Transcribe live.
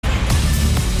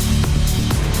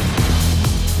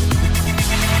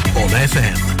on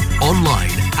FM,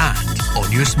 online and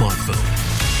on your smartphone.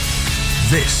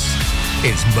 This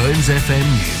is Mearns FM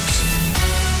News.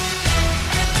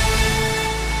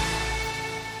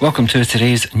 Welcome to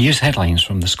today's news headlines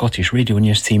from the Scottish Radio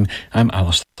News team. I'm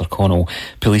Alistair Connell.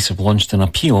 Police have launched an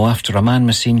appeal after a man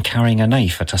was seen carrying a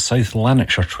knife at a South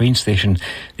Lanarkshire train station.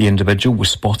 The individual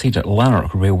was spotted at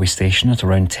Lanark railway station at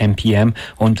around 10 p.m.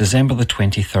 on December the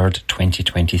 23rd,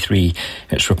 2023.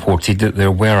 It's reported that there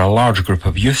were a large group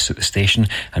of youths at the station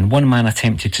and one man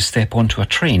attempted to step onto a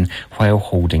train while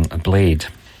holding a blade.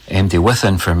 MD with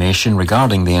information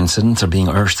regarding the incident are being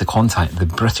urged to contact the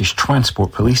British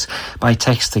Transport Police by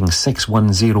texting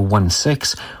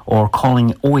 61016 or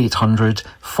calling 0800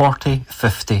 40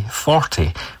 50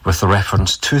 40 with the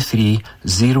reference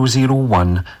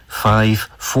 23001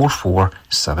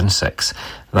 54476.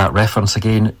 That reference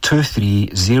again,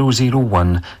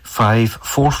 23001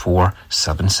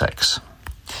 54476.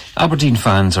 Aberdeen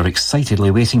fans are excitedly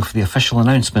waiting for the official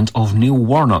announcement of Neil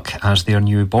Warnock as their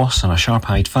new boss, and a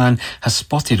sharp-eyed fan has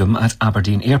spotted him at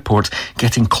Aberdeen Airport,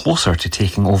 getting closer to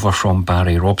taking over from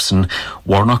Barry Robson.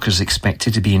 Warnock is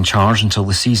expected to be in charge until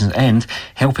the season's end,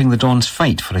 helping the Dons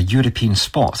fight for a European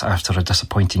spot after a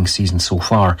disappointing season so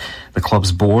far. The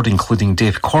club's board, including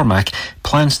Dave Cormack,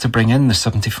 plans to bring in the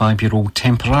 75-year-old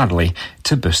temporarily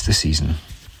to boost the season.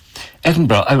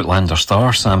 Edinburgh Outlander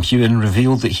star Sam Heughan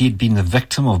revealed that he had been the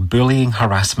victim of bullying,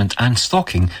 harassment and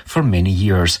stalking for many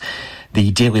years. The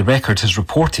Daily Record has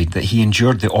reported that he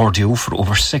endured the ordeal for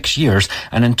over 6 years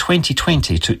and in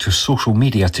 2020 took to social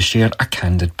media to share a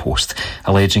candid post,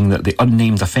 alleging that the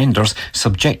unnamed offenders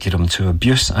subjected him to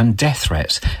abuse and death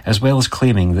threats, as well as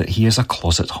claiming that he is a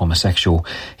closet homosexual.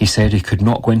 He said he could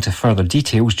not go into further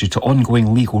details due to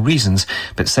ongoing legal reasons,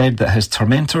 but said that his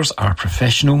tormentors are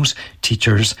professionals,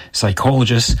 teachers,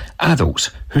 psychologists, adults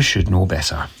who should know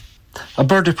better. A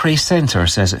bird of prey centre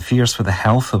says it fears for the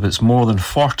health of its more than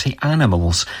 40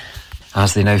 animals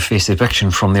as they now face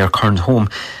eviction from their current home.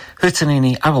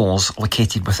 Hootenanny Owls,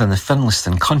 located within the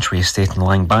Finlayson Country Estate in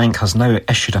Langbank, has now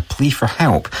issued a plea for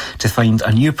help to find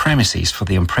a new premises for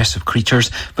the impressive creatures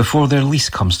before their lease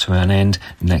comes to an end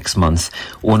next month.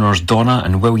 Owners Donna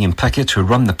and William Pickett, who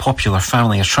run the popular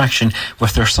family attraction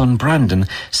with their son Brandon,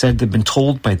 said they'd been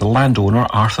told by the landowner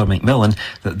Arthur McMillan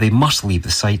that they must leave the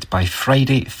site by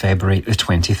Friday, February the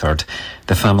 23rd.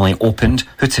 The family opened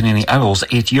Hootenanny Owls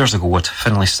 8 years ago at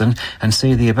Finlayson and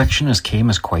say the eviction came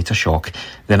as quite a shock.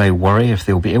 They now worry if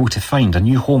they'll be able to find a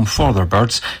new home for their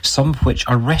birds, some of which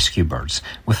are rescue birds,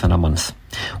 within a month.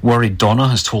 Worried Donna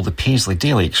has told the Paisley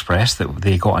Daily Express that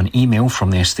they got an email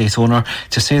from the estate owner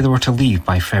to say they were to leave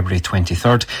by February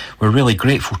 23rd. We're really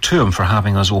grateful to him for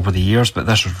having us over the years, but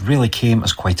this really came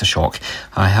as quite a shock.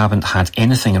 I haven't had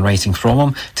anything in writing from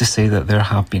him to say that there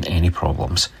have been any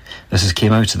problems. This has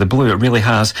came out of the blue, it really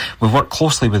has. We've worked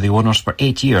closely with the owners for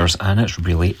 8 years and it's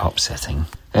really upsetting.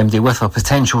 MD with a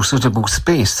potential suitable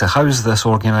space to house this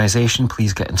organisation,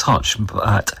 please get in touch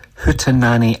at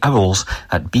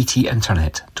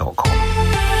hootenannyowls@btinternet.com.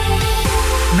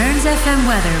 Mearns FM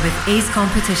weather with Ace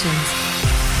Competitions.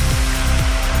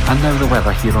 And now the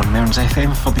weather here on Mearns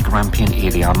FM for the Grampian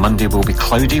area. Monday will be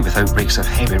cloudy with outbreaks of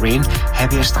heavy rain,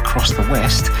 heaviest across the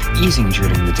west, easing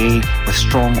during the day with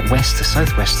strong west to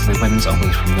southwesterly winds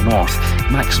away from the north.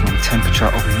 Maximum temperature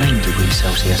of 9 degrees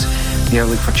Celsius. The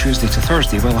outlook for Tuesday to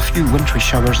Thursday, well, a few wintry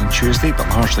showers on Tuesday, but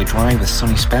largely dry with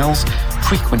sunny spells.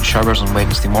 Frequent showers on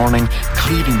Wednesday morning,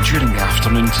 clearing during the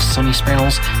afternoon to sunny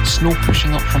spells. Snow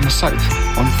pushing up from the south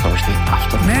on Thursday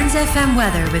afternoon. Mearns FM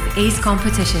weather with Ace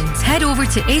Competitions. Head over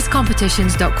to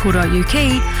acecompetitions.co.uk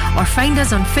or find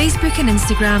us on Facebook and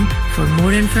Instagram for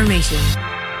more information.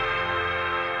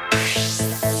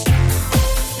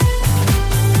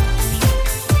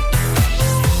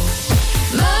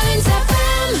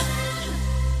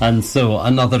 And so,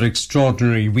 another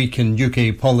extraordinary week in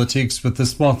UK politics with the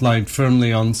spotlight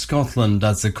firmly on Scotland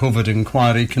as the COVID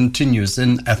inquiry continues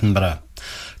in Edinburgh.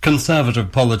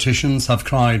 Conservative politicians have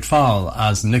cried foul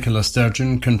as Nicola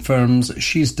Sturgeon confirms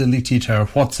she's deleted her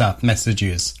WhatsApp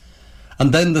messages.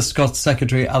 And then the Scots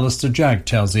Secretary Alistair Jagg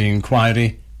tells the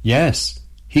inquiry, yes,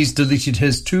 he's deleted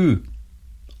his too.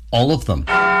 All of them.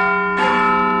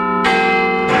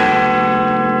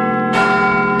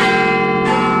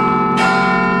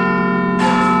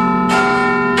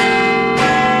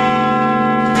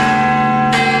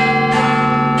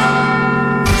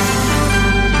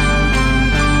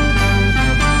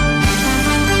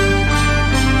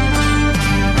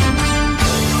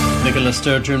 Nicola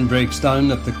Sturgeon breaks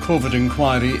down at the COVID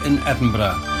inquiry in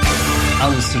Edinburgh.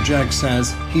 Alistair Jagg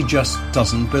says he just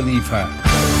doesn't believe her.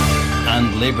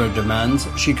 and Labour demands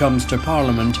she comes to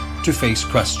Parliament to face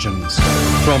questions.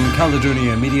 From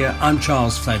Caledonia Media, I'm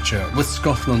Charles Fletcher with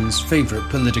Scotland's favourite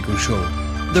political show,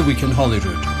 The Week in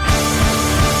Holyrood.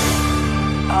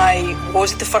 I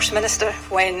was the First Minister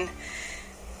when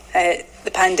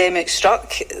the pandemic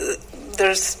struck.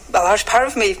 There's a large part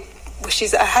of me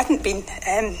wishes that I hadn't been,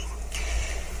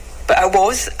 but I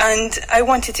was, and I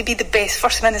wanted to be the best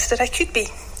First Minister I could be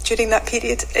during that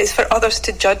period. It's for others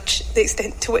to judge the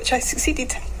extent to which I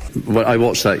succeeded. Well, I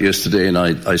watched that yesterday, and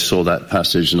I saw that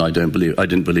passage, and I didn't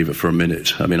believe it for a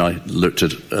minute. I mean, I looked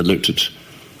at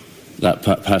that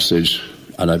passage,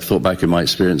 and I thought back in my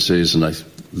experiences, and I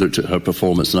looked at her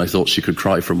performance, and I thought she could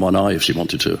cry from one eye if she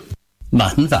wanted to.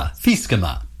 Matanva,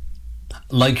 Fiskama.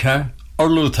 Like her or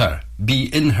loathe her, be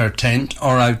in her tent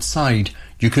or outside,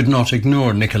 you could not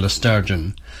ignore Nicola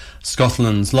Sturgeon.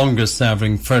 Scotland's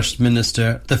longest-serving First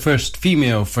Minister, the first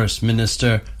female First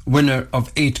Minister, winner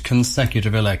of 8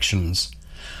 consecutive elections.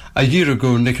 A year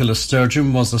ago, Nicola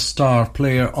Sturgeon was a star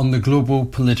player on the global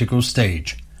political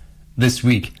stage. This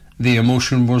week, the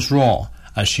emotion was raw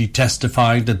as she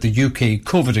testified at the UK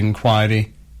COVID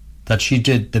inquiry that she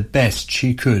did the best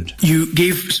she could. You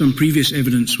gave some previous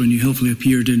evidence when you helpfully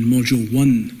appeared in Module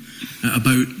 1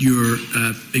 about your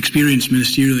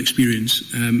ministerial experience,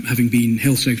 having been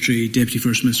Health Secretary, Deputy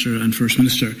First Minister and First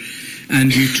Minister.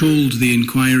 And you told the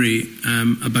inquiry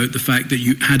about the fact that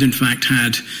you had in fact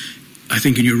had, I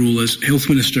think in your role as Health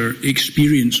Minister,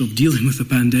 experience of dealing with the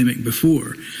pandemic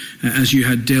before, as you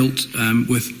had dealt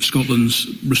with Scotland's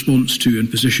response to and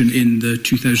position in the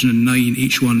 2009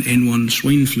 H1N1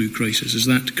 swine flu crisis. Is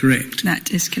that correct?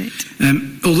 That is correct.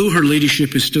 Although her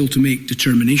ladyship is still to make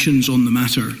determinations on the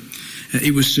matter,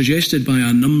 it was suggested by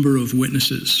a number of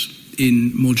witnesses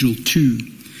in Module 2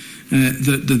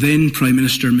 that the then Prime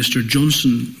Minister, Mr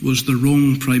Johnson, was the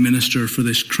wrong Prime Minister for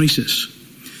this crisis.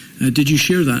 Did you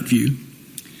share that view?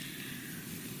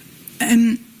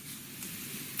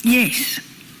 Yes.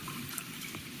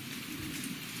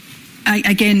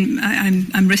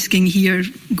 I'm risking here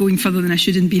going further than I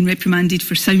should and being reprimanded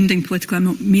for sounding political. I'm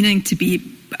not meaning to be.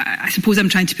 I suppose I'm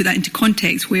trying to put that into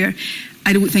context where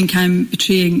I don't think I'm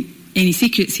betraying any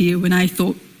secrets here when I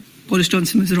thought Boris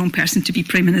Johnson was the wrong person to be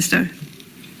Prime Minister.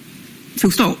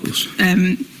 Full stop.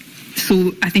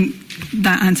 So I think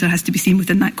that answer has to be seen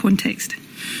within that context.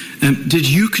 Did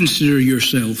you consider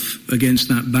yourself, against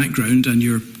that background and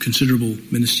your considerable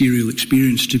ministerial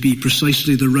experience, to be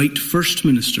precisely the right First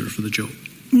Minister for the job?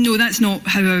 No, that's not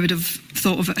how I would have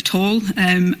thought of it at all.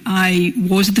 I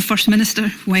was the First Minister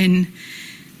when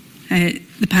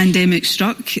the pandemic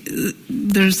struck.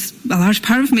 There's a large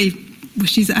part of me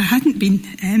wishes that I hadn't been,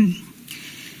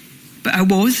 but I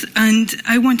was, and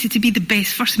I wanted to be the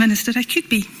best First Minister I could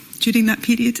be during that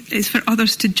period. It's for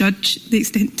others to judge the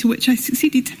extent to which I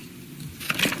succeeded.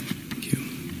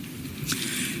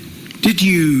 Thank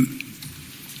you.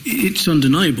 It's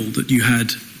undeniable that you had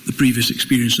the previous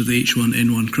experience of the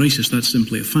H1N1 crisis. That's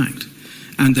simply a fact.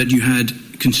 And that you had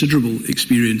considerable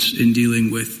experience in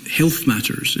dealing with health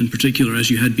matters, in particular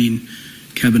as you had been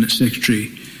Cabinet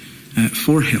Secretary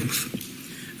for Health.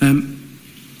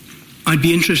 I'd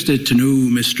be interested to know,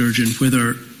 Ms Sturgeon,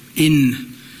 whether in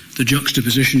the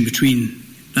juxtaposition between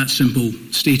that simple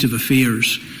state of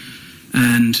affairs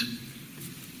and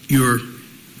your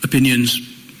opinions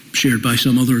shared by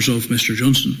some others of Mr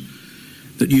Johnson,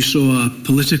 that you saw a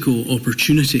political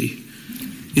opportunity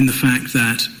in the fact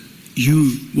that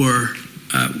you were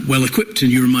well equipped in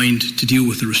your mind to deal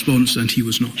with the response and he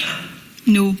was not.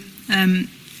 No.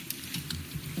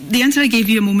 The answer I gave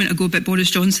you a moment ago about Boris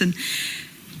Johnson,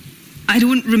 I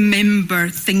don't remember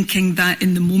thinking that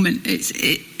in the moment.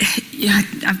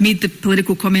 I've made the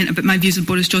political comment about my views of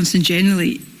Boris Johnson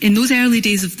generally. In those early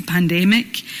days of the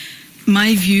pandemic,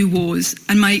 my view was,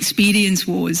 and my experience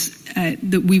was,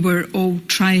 that we were all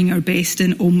trying our best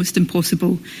in almost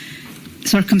impossible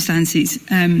circumstances.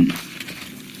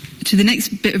 To the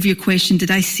next bit of your question,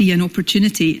 did I see an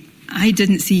opportunity? I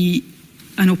didn't see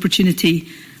an opportunity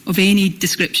of any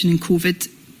description in COVID.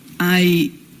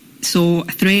 I saw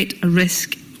a threat, a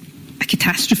risk, a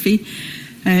catastrophe.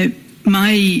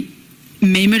 My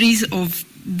memories of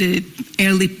the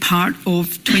early part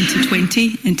of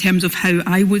 2020 in terms of how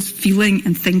I was feeling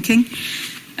and thinking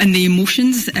and the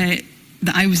emotions that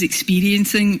I was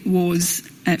experiencing was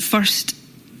at first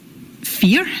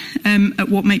fear at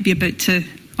what might be about to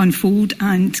unfold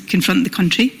and confront the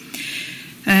country.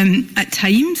 At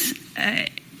times,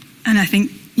 and I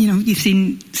think, you've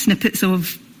seen snippets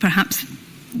of perhaps,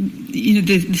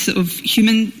 the sort of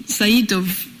human side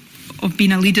of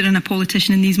being a leader and a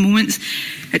politician in these moments.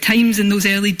 At times in those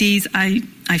early days, I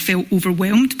I felt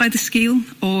overwhelmed by the scale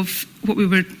of what we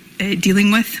were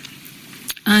dealing with.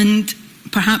 And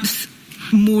perhaps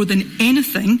more than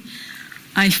anything,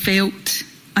 I felt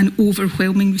an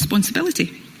overwhelming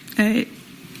responsibility to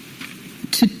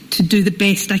do the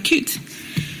best I could.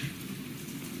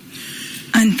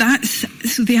 And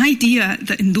so the idea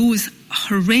that in those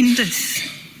horrendous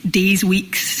days,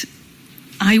 weeks,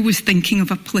 I was thinking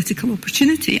of a political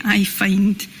opportunity, I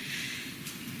find,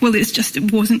 well,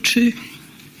 it wasn't true.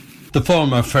 The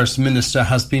former First Minister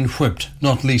has been whipped,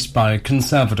 not least by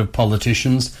Conservative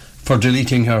politicians, for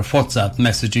deleting her WhatsApp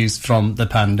messages from the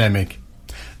pandemic.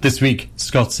 This week,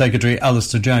 Scots Secretary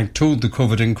Alistair Jack told the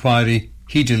COVID inquiry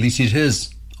he deleted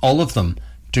his, all of them,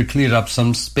 to clear up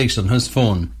some space on his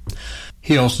phone.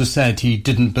 He also said he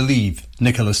didn't believe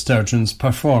Nicola Sturgeon's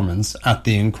performance at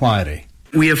the inquiry.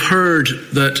 We have heard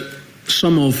that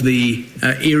some of the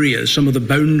areas, some of the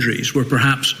boundaries were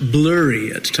perhaps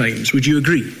blurry at times. Would you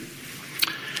agree?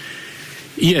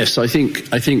 Yes, I think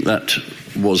that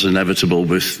was inevitable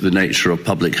with the nature of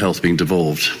public health being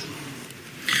devolved.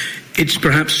 It's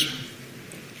perhaps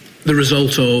the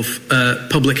result of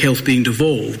public health being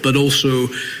devolved, but also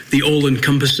the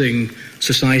all-encompassing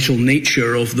societal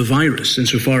nature of the virus,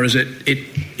 insofar as it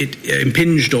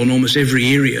impinged on almost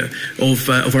every area of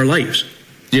our lives.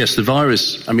 Yes, the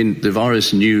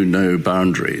virus knew no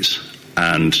boundaries,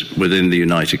 and within the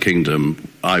United Kingdom,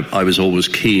 I was always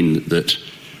keen that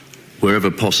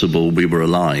wherever possible we were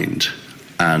aligned,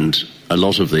 and a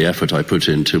lot of the effort I put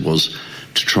into was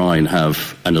to try and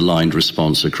have an aligned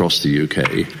response across the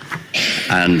UK.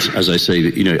 And as I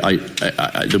say,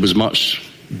 there was much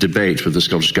debate with the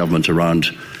Scottish Government around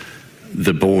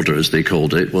the border, as they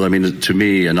called it. Well, I mean, to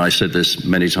me, and I said this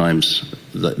many times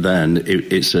then,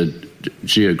 it's a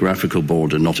geographical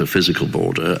border, not a physical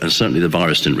border, and certainly the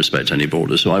virus didn't respect any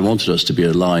border. So I wanted us to be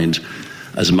aligned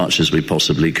as much as we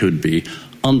possibly could be,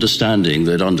 understanding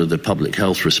that under the public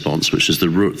health response, which is the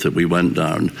route that we went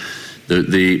down,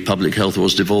 the public health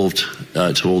was devolved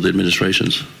to all the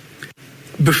administrations.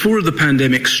 Before the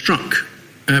pandemic struck,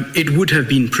 it would have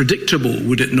been predictable,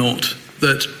 would it not,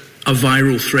 that a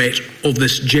viral threat of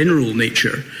this general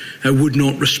nature would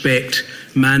not respect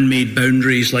man-made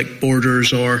boundaries like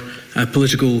borders or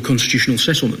political constitutional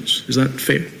settlements. Is that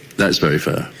fair? That's very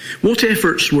fair. What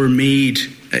efforts were made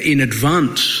in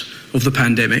advance of the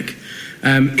pandemic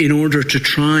in order to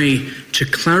try to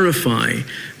clarify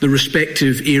the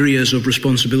respective areas of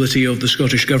responsibility of the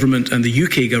Scottish Government and the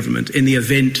UK Government in the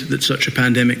event that such a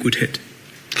pandemic would hit?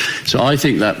 So I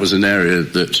think that was an area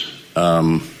that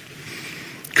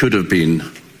could have been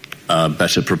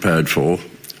better prepared for.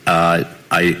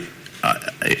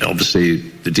 Obviously,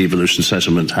 the devolution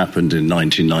settlement happened in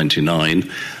 1999.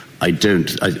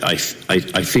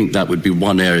 I think that would be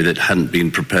one area that hadn't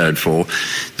been prepared for.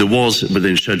 There was,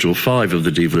 within Schedule 5 of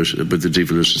the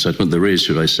devolution settlement, there is,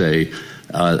 should I say,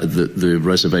 the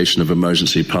reservation of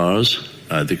emergency powers.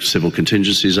 The Civil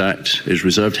Contingencies Act is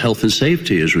reserved. Health and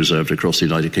safety is reserved across the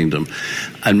United Kingdom.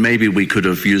 And maybe we could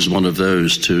have used one of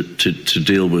those to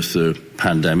deal with the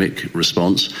pandemic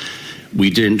response.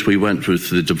 We didn't. We went with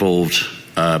the devolved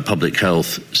public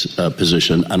health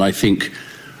position. And I think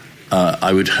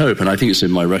I would hope, and I think it's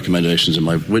in my recommendations in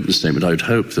my witness statement, I would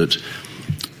hope that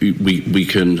we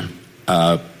can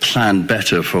plan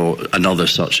better for another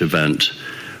such event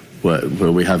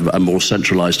where we have a more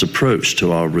centralised approach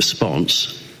to our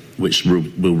response, which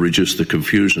will reduce the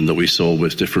confusion that we saw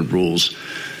with different rules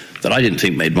that I didn't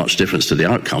think made much difference to the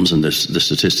outcomes, and the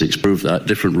statistics prove that.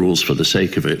 Different rules for the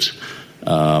sake of it.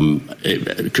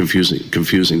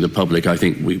 Confusing the public. I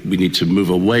think we need to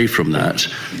move away from that,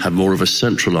 have more of a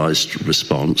centralised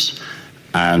response,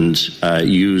 and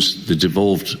use the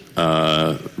devolved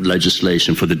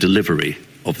legislation for the delivery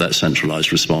of that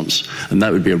centralised response. And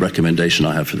that would be a recommendation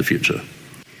I have for the future.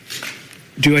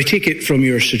 Do I take it from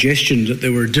your suggestion that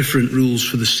there were different rules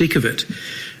for the sake of it,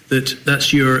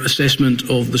 that's your assessment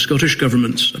of the Scottish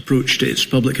Government's approach to its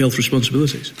public health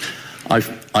responsibilities?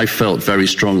 I felt very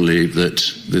strongly that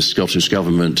the Scottish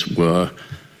Government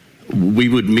we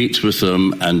would meet with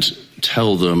them and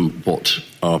tell them what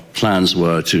our plans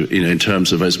were in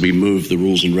terms of as we move the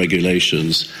rules and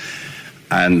regulations.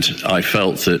 And I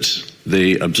felt that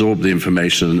they absorbed the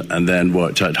information and then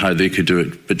worked out how they could do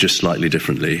it, but just slightly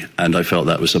differently. And I felt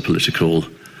that was a political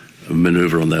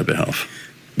manoeuvre on their behalf.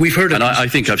 We've heard and I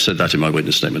think I've said that in my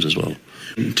witness statement as well.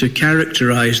 To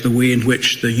characterise the way in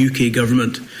which the UK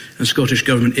Government and Scottish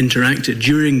Government interacted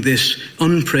during this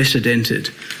unprecedented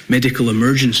medical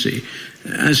emergency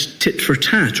as tit for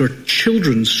tat, or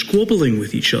children squabbling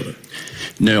with each other.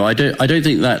 No, I don't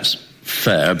think that's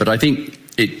fair, but I think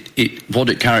what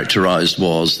it characterised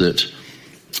was that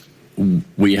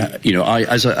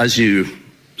as you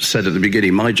said at the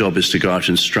beginning, my job is to go out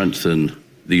and strengthen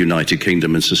the United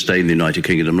Kingdom and sustain the United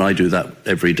Kingdom, and I do that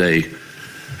every day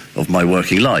of my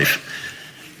working life.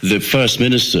 The First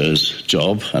Minister's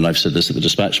job, and I've said this at the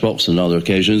dispatch box and other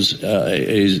occasions,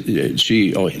 is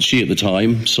she at the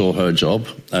time saw her job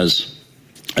as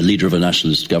a leader of a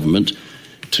nationalist government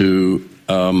to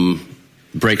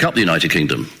break up the United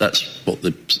Kingdom. That's what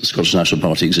the Scottish National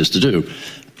Party exists to do.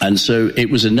 And so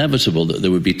it was inevitable that there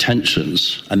would be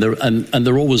tensions, and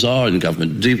there always are in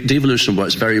government. Devolution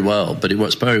works very well, but it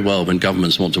works very well when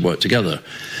governments want to work together.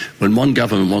 When one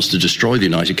government wants to destroy the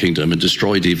United Kingdom and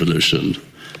destroy devolution,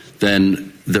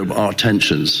 then there are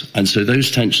tensions. And so those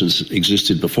tensions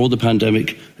existed before the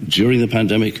pandemic, during the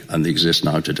pandemic, and they exist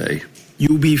now today.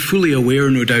 You'll be fully aware,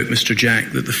 no doubt, Mr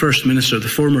Jack, that the First Minister, the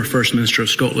former First Minister of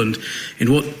Scotland,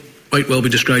 in what might well be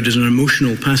described as an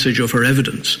emotional passage of her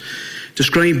evidence,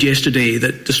 described yesterday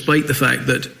that despite the fact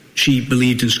that she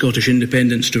believed in Scottish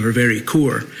independence to her very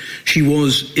core, she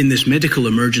was, in this medical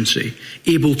emergency,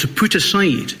 able to put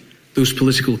aside those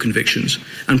political convictions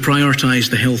and prioritise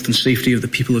the health and safety of the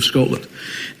people of Scotland.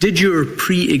 Did your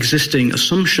pre-existing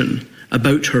assumption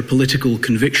about her political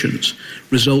convictions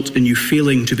result in you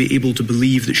failing to be able to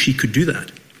believe that she could do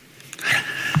that?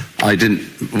 I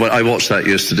didn't. Well, I watched that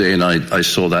yesterday, and I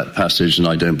saw that passage, and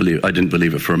I didn't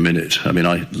believe it for a minute. I mean,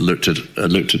 I looked at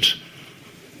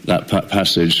that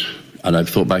passage, and I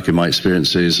thought back in my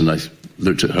experiences, and I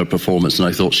looked at her performance, and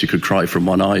I thought she could cry from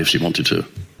one eye if she wanted to.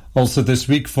 Also this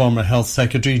week, former Health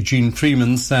Secretary Jean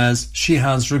Freeman says she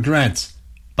has regrets,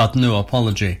 but no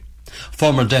apology.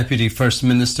 Former Deputy First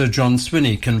Minister John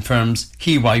Swinney confirms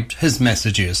he wiped his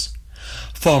messages.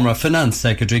 Former Finance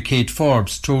Secretary Kate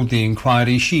Forbes told the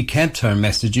inquiry she kept her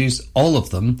messages, all of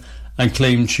them, and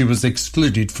claimed she was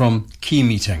excluded from key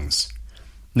meetings.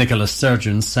 Nicola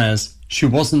Sturgeon says she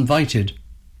was invited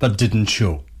but didn't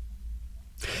show.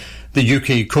 The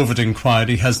UK COVID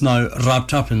inquiry has now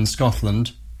wrapped up in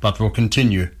Scotland but will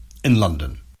continue in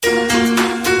London.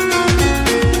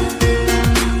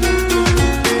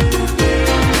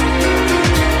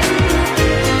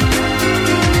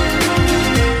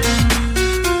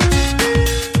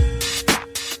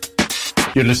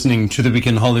 You're listening to The Week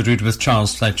in Holyrood with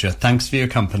Charles Fletcher. Thanks for your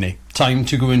company. Time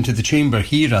to go into the chamber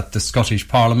here at the Scottish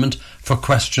Parliament for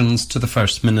questions to the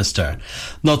First Minister.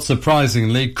 Not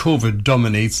surprisingly, COVID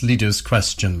dominates leaders'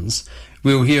 questions.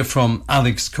 We'll hear from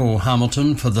Alex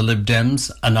Cole-Hamilton for the Lib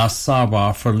Dems, Anas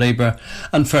Sarwar for Labour,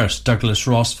 and first Douglas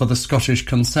Ross for the Scottish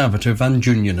Conservative and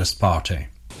Unionist Party.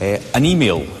 An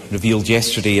email revealed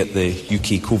yesterday at the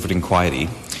UK COVID inquiry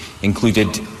included,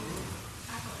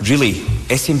 really,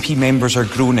 SNP members are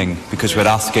groaning because we're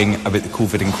asking about the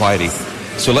COVID inquiry.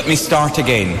 So let me start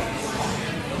again.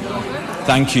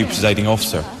 Thank you, Presiding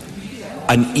Officer.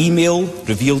 An email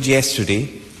revealed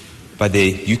yesterday by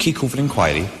the UK COVID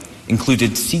inquiry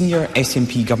included senior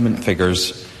SNP government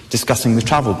figures discussing the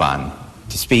travel ban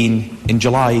to Spain in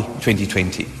July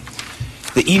 2020.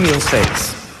 The email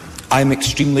says, "I'm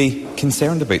extremely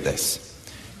concerned about this.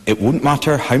 It won't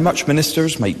matter how much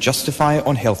ministers might justify it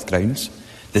on health grounds.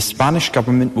 The Spanish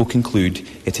government will conclude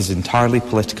it is entirely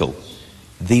political.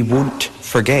 They won't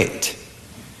forget.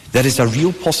 There is a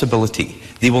real possibility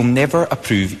they will never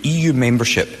approve EU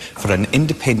membership for an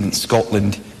independent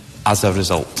Scotland as a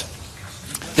result."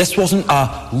 This wasn't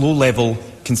a low-level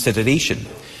consideration.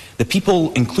 The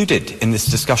people included in this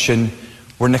discussion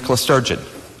were Nicola Sturgeon,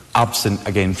 absent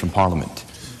again from Parliament;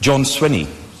 John Swinney,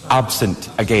 absent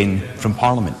again from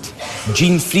Parliament;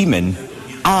 Jean Freeman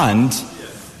and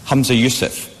Hamza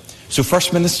Youssef. So,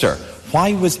 First Minister,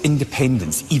 why was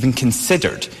independence even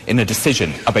considered in a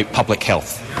decision about public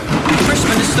health? First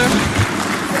Minister.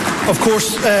 Of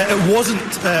course, it wasn't,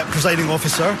 Presiding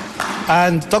Officer.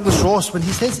 And Douglas Ross, when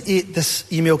he says this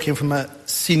email came from a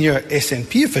senior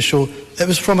SNP official, it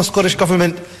was from a Scottish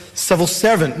Government civil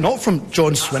servant, not from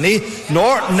John Swinney,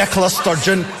 nor Nicola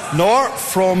Sturgeon, nor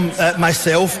from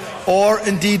myself, or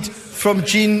indeed from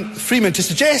Jean Freeman. To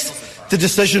suggest the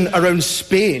decision around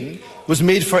Spain was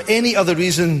made for any other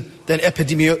reason than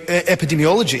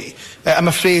epidemiology, I'm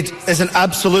afraid, is an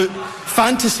absolute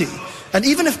fantasy. And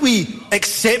even if we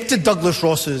accepted Douglas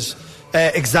Ross's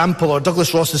example, or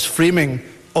Douglas Ross's framing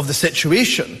of the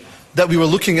situation, that we were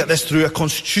looking at this through a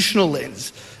constitutional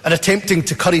lens and attempting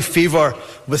to curry favour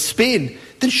with Spain,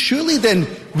 then surely then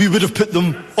we would have put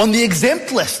them on the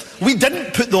exempt list. We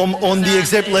didn't put them on the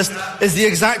exempt list is the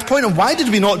exact point. And why did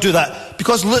we not do that?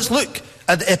 Because let's look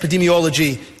at the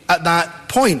epidemiology at that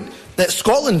point. That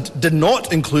Scotland did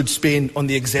not include Spain on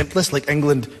the exempt list like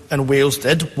England and Wales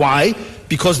did. Why?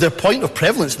 Because their point of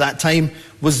prevalence at that time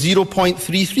was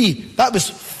 0.33. That was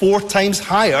 4 times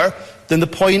higher than the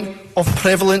point of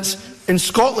prevalence in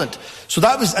Scotland. So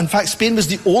that was, in fact, Spain was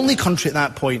the only country at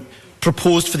that point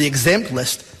proposed for the exempt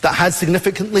list that had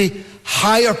significantly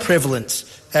higher prevalence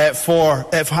for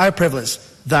higher prevalence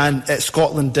than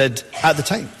Scotland did at the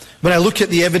time. When I look at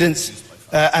the evidence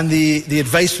and the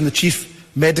advice from the Chief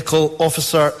Medical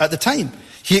Officer at the time,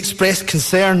 he expressed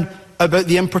concern about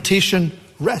the importation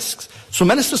risks. So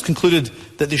ministers concluded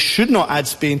that they should not add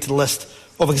Spain to the list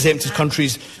of exempted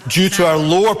countries due to our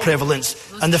lower prevalence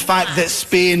and the fact that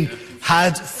Spain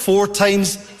had 4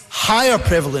 times higher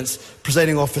prevalence,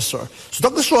 presiding officer. So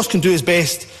Douglas Ross can do his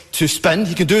best to spin,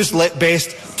 he can do his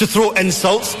best to throw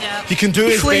insults, he can do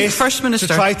his best to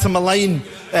try to malign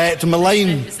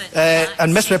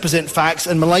and misrepresent facts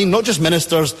and malign not just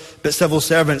ministers but civil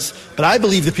servants. But I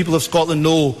believe the people of Scotland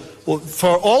know,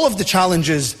 for all of the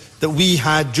challenges that we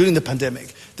had during the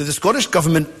pandemic, that the Scottish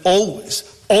Government always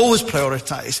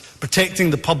prioritise protecting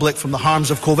the public from the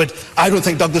harms of COVID. I don't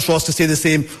think Douglas Ross can say the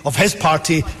same of his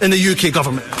party in the UK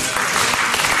Government.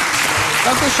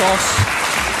 Douglas Ross.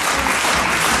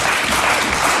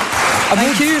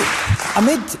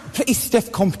 Amid pretty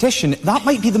stiff competition, that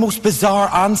might be the most bizarre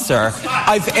answer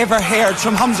I've ever heard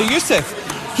from Humza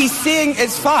Yousaf. He's saying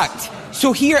it's fact.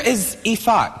 So here is a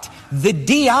fact. The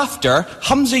day after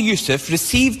Humza Yousaf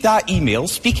received that email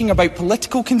speaking about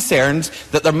political concerns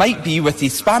that there might be with the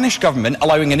Spanish government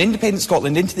allowing an independent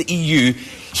Scotland into the EU,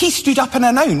 he stood up and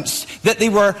announced that they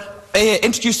were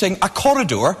introducing a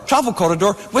travel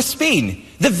corridor with Spain.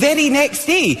 The very next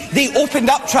day, they opened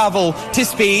up travel to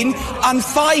Spain, and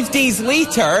 5 days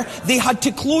later, they had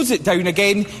to close it down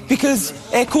again because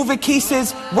COVID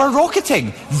cases were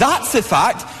rocketing. That's the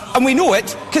fact, and we know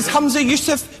it because Humza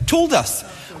Yousaf told us.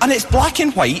 And it's black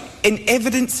and white in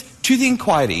evidence to the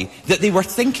inquiry that they were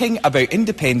thinking about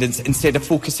independence instead of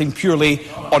focusing purely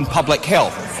on public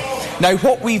health. Now,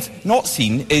 what we've not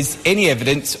seen is any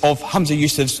evidence of Humza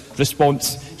Yousaf's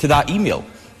response to that email.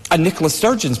 And Nicola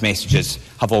Sturgeon's messages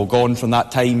have all gone from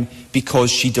that time because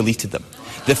she deleted them.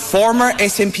 The former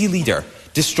SNP leader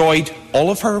destroyed all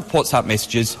of her WhatsApp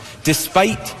messages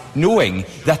despite knowing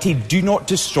that a do not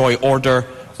destroy order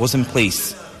was in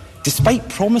place. Despite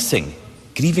promising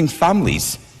grieving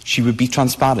families she would be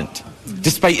transparent.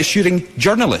 Despite assuring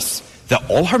journalists that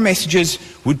all her messages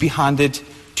would be handed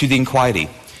to the inquiry.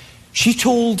 She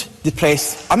told the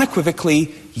press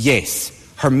unequivocally, yes,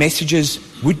 her messages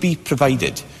would be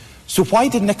provided. So why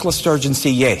did Nicola Sturgeon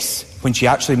say yes when she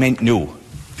actually meant no?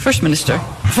 First Minister.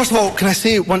 First of all, can I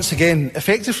say once again,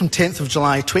 effective from 10th of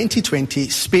July 2020,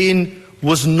 Spain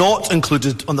was not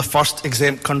included on the first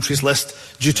exempt countries list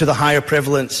due to the higher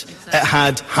prevalence. It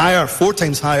had 4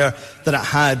 times higher than it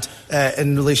had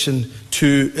in relation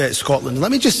to Scotland. Let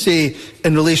me just say,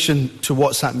 in relation to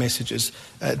WhatsApp messages,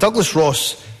 Douglas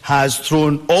Ross has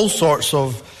thrown all sorts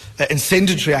of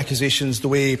incendiary accusations the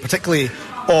way, particularly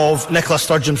of Nicola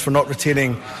Sturgeon for not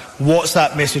retaining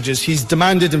WhatsApp messages. He's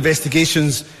demanded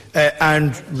investigations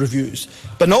and reviews.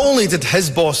 But not only did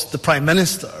his boss, the Prime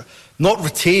Minister, not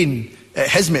retain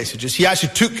his messages, he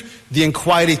actually took the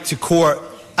inquiry to court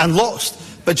and lost.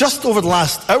 But just over the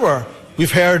last hour,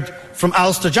 we've heard from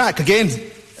Alistair Jack, again,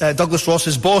 Douglas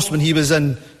Ross's boss when he was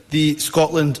in the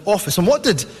Scotland office. And what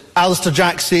did Alistair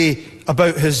Jack say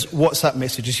about his WhatsApp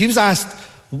messages? He was asked,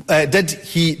 did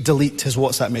he delete his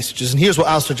WhatsApp messages? And here's what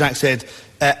Alistair Jack said.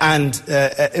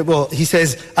 He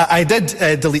says, I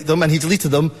did delete them, and he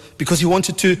deleted them because he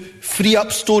wanted to free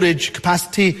up storage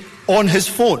capacity on his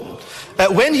phone.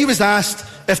 When he was asked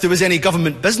if there was any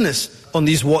government business on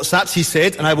these WhatsApps, he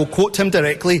said, and I will quote him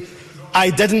directly, I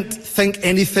didn't think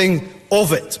anything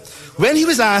of it. When he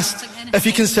was asked if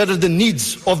he considered the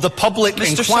needs of the public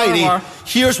inquiry,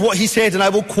 here's what he said, and I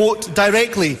will quote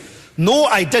directly, no,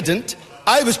 I didn't.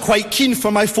 I was quite keen for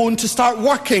my phone to start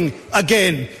working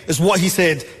again, is what he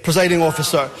said, presiding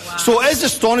officer. So it is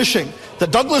astonishing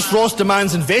that Douglas Ross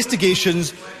demands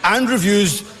investigations and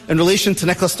reviews in relation to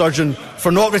Nicola Sturgeon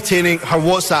for not retaining her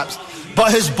WhatsApps.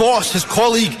 But his boss, his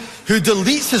colleague, who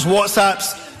deletes his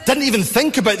WhatsApps, didn't even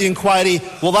think about the inquiry.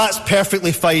 Well, that's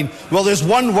perfectly fine. Well, there's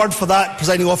one word for that,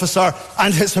 presiding officer,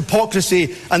 and it's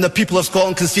hypocrisy, and the people of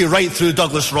Scotland can see right through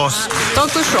Douglas Ross.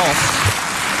 Douglas Ross.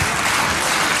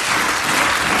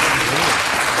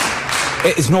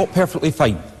 It is not perfectly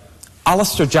fine.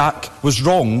 Alistair Jack was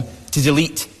wrong to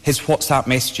delete his WhatsApp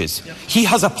messages. He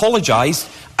has apologised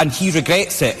and he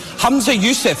regrets it. Humza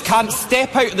Yousaf can't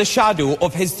step out of the shadow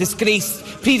of his disgraced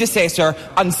predecessor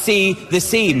and say the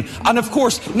same. And of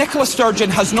course, Nicola Sturgeon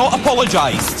has not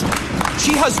apologised.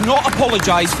 She has not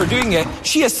apologised for doing it.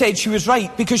 She has said she was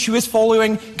right because she was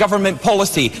following government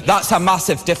policy. That's a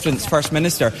massive difference, First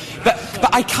Minister. But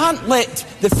I can't let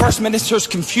the First Minister's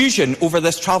confusion over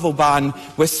this travel ban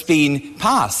with Spain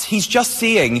pass. He's just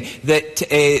saying that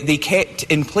they kept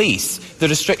in place the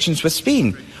restrictions with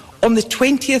Spain. On the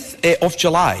 20th of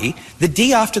July, the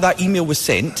day after that email was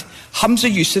sent,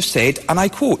 Humza Yousaf said, and I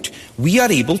quote, "We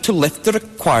are able to lift the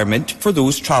requirement for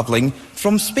those travelling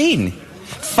from Spain."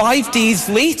 5 days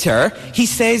later, he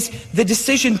says the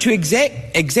decision to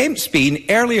exempt Spain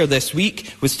earlier this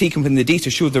week was taken when the data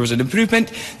showed there was an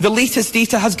improvement. The latest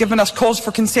data has given us cause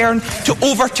for concern to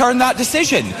overturn that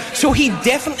decision. So he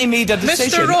definitely made a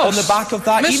decision on the back of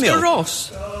that email. Mr.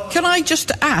 Ross, can I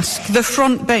just ask the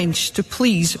front bench to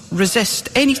please resist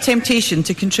any temptation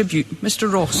to contribute?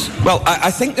 Mr. Ross. Well,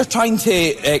 I think they're trying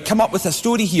to come up with a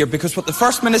story here, because what the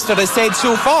First Minister has said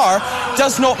so far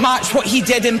does not match what he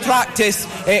did in practice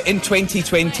in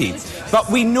 2020.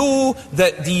 But we know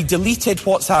that the deleted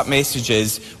WhatsApp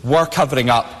messages were covering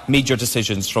up major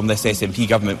decisions from this SNP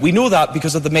government. We know that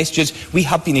because of the messages we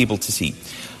have been able to see.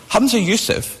 Humza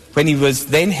Yousaf, when he was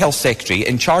then Health Secretary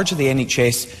in charge of the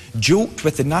NHS, joked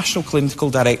with the National Clinical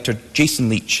Director, Jason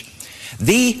Leach.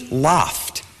 They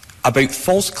laughed about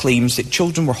false claims that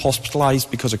children were hospitalised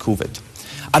because of COVID.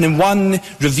 And in one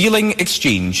revealing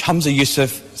exchange, Humza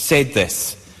Yousaf said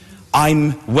this: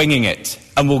 "I'm winging it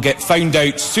and will get found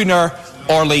out sooner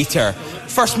or later."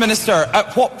 First Minister,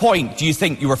 at what point do you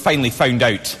think you were finally found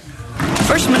out?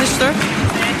 First Minister.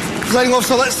 Presiding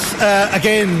Officer, let's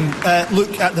again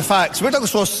look at the facts. Where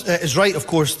Douglas Ross is right, of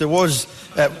course, there was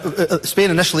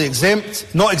Spain initially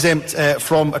not exempt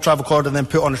from a travel corridor and then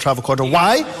put on a travel corridor.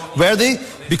 Why were they?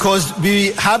 Because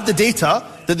we have the data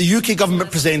that the UK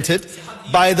government presented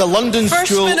by the London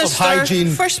School of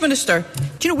Hygiene. First Minister,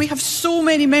 do you know we have so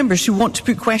many members who want to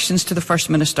put questions to the First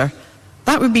Minister?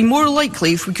 That would be more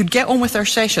likely if we could get on with our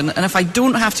session and if I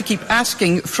don't have to keep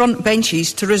asking front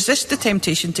benches to resist the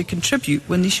temptation to contribute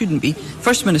when they shouldn't be.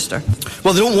 First Minister.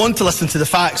 Well, they don't want to listen to the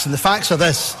facts, and the facts are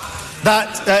this.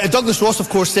 That Douglas Ross, of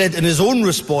course, said in his own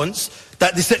response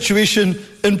that the situation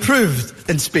improved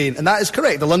in Spain, and that is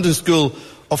correct. The London School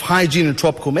of Hygiene and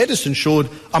Tropical Medicine showed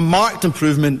a marked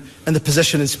improvement in the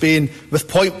position in Spain, with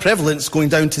point prevalence going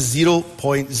down to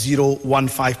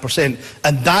 0.015%.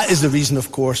 And that is the reason,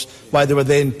 of course, why they were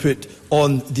then put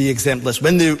on the exempt list.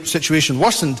 When the situation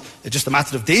worsened, just a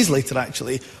matter of days later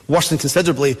actually, worsened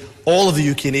considerably, all of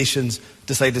the UK nations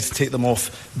decided to take them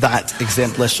off that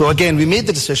exempt list. So again, we made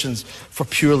the decisions for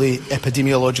purely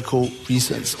epidemiological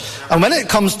reasons. And when it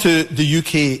comes to the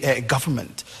UK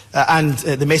government and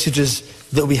the messages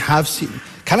that we have seen,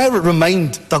 can I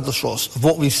remind Douglas Ross of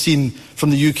what we've seen from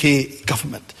the UK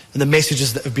government and the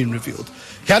messages that have been revealed?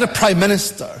 He had a Prime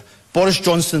Minister, Boris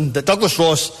Johnson, that Douglas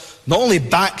Ross not only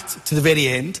backed to the very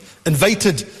end,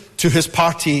 invited to his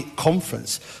party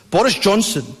conference. Boris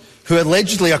Johnson, who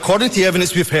allegedly, according to the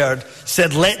evidence we've heard,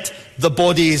 said, "Let the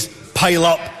bodies pile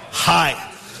up high."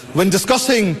 When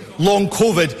discussing long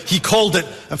COVID, he called it,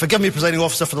 and forgive me, Presiding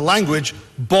Officer, for the language,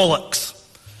 bollocks.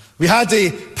 We had a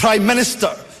Prime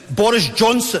Minister, Boris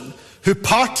Johnson, who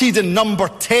partied in number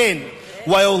 10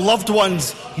 while loved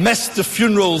ones missed the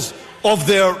funerals of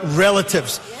their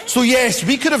relatives. So yes,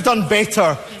 we could have done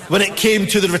better when it came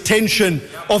to the retention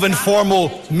of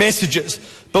informal messages.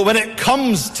 But when it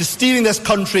comes to steering this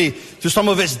country through some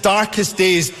of its darkest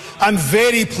days, I'm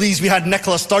very pleased we had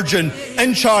Nicola Sturgeon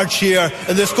in charge here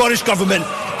in the Scottish Government,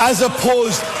 as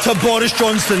opposed to Boris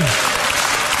Johnson.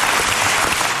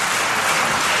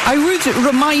 I would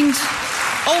remind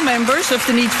all members of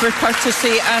the need for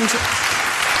courtesy, and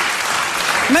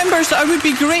members, I would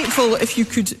be grateful if you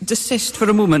could desist for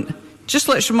a moment. Just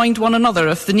let's remind one another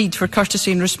of the need for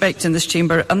courtesy and respect in this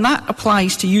chamber, and that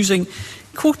applies to using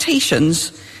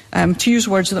quotations, to use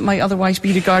words that might otherwise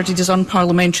be regarded as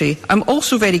unparliamentary. I'm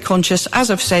also very conscious, as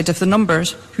I've said, of the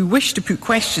numbers who wish to put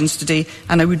questions today,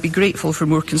 and I would be grateful for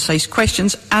more concise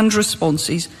questions and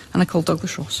responses. And I call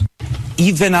Douglas Ross.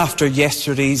 Even after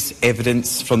yesterday's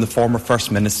evidence from the former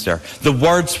First Minister, the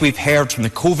words we've heard from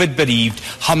the COVID-bereaved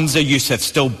Humza Yousaf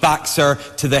still backs her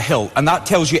to the hilt. And that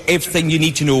tells you everything you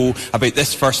need to know about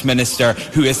this First Minister,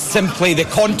 who is simply the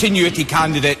continuity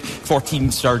candidate for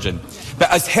Team Sturgeon. But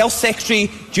as Health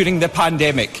Secretary during the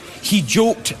pandemic, he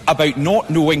joked about not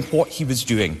knowing what he was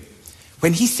doing.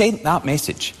 When he sent that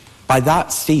message, by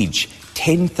that stage,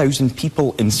 10,000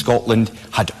 people in Scotland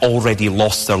had already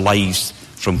lost their lives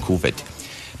from COVID.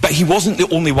 But he wasn't the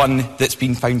only one that's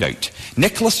been found out.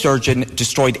 Nicola Sturgeon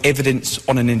destroyed evidence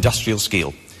on an industrial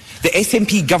scale. The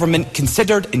SNP government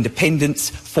considered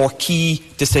independence for key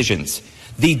decisions.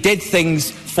 They did things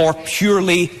for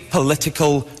purely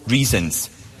political reasons.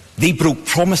 They broke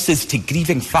promises to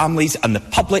grieving families and the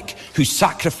public who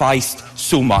sacrificed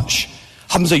so much.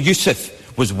 Hamza Yusuf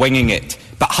was winging it,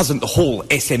 but hasn't the whole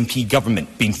SNP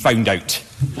government been found out?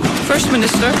 First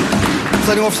Minister.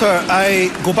 Presiding Officer,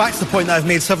 I go back to the point that I've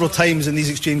made several times in these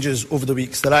exchanges over the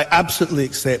weeks, that I absolutely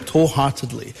accept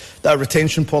wholeheartedly that a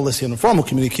retention policy on informal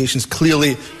communications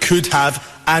clearly could have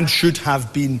and should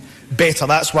have been better.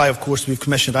 That's why, of course, I've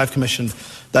commissioned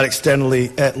that externally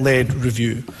led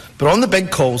review. But on the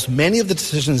big calls, many of the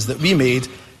decisions that we made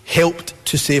helped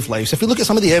to save lives. If we look at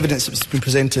some of the evidence that's been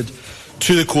presented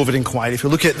to the COVID inquiry, if you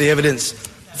look at the evidence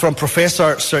from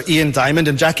Professor Sir Ian Diamond,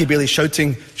 and Jackie Bailey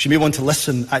shouting she may want to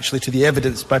listen actually to the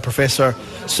evidence by Professor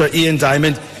Sir Ian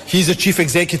Diamond. He's the Chief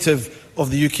Executive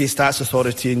of the UK Stats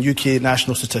Authority and UK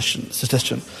National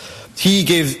Statistician. He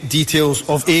gave details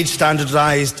of age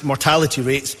standardised mortality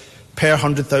rates per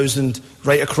 100,000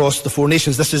 right across the four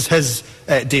nations. This is his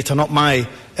data, not my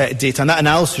data. And that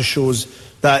analysis shows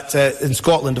that in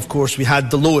Scotland, of course, we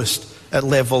had the lowest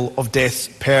level of deaths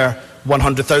per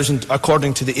 100,000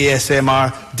 according to the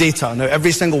ASMR data. Now,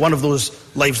 every single one of those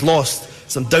lives lost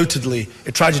is undoubtedly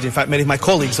a tragedy. In fact, many of my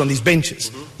colleagues on these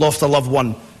benches lost a loved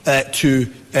one to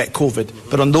COVID.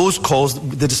 But on those calls,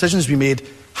 the decisions we made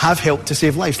have helped to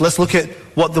save lives. Let's look at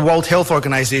what the World Health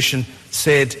Organization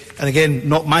said, and again,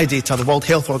 not my data, the World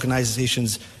Health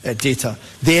Organization's data.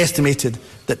 They estimated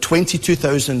that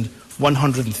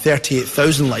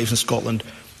 22,138,000 lives in Scotland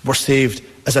were saved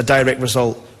as a direct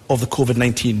result of the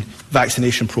COVID-19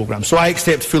 vaccination programme. So I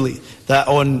accept fully that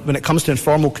when it comes to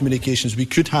informal communications, we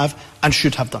could have and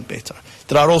should have done better.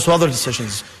 There are also other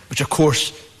decisions which, of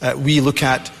course, we look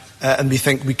at and we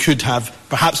think we could have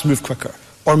perhaps moved quicker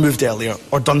or moved earlier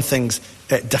or done things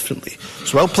differently.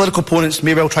 So while political opponents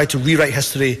may well try to rewrite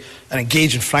history and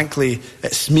engage in, frankly,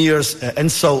 smears,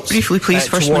 insults briefly, please,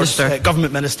 First towards Minister.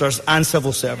 Government ministers and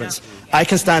civil servants, I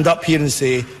can stand up here and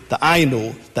say that I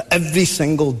know that every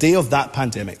single day of that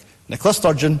pandemic, Nicola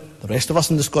Sturgeon, the rest of us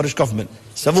in the Scottish Government,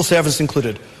 civil servants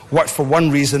included, worked for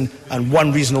one reason and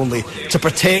one reason only: to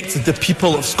protect the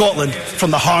people of Scotland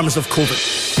from the harms of COVID.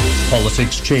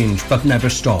 Politics change but never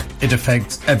stop. It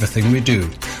affects everything we do.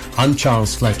 I'm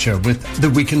Charles Fletcher with The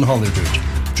Week in Holyrood.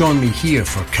 Join me here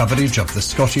for coverage of the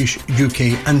Scottish,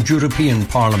 UK and European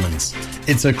Parliaments.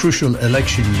 It's a crucial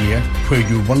election year where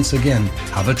you once again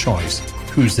have a choice.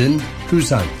 Who's in,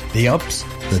 who's out, the ups,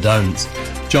 the downs.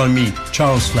 Join me,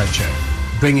 Charles Fletcher,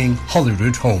 bringing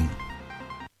Holyrood home.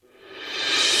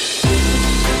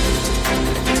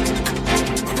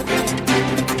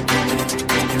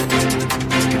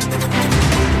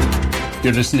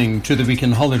 You're listening to The Week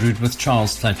in Holyrood with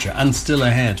Charles Fletcher, and still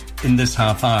ahead in this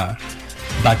half hour,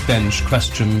 backbench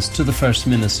questions to the First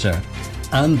Minister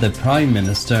and the Prime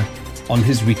Minister on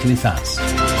his weekly fast.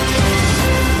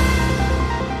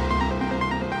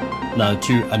 Now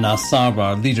to Anas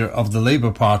Sarwar, leader of the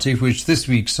Labour Party, which this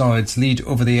week saw its lead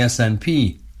over the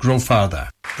SNP grow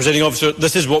further. Presiding Officer,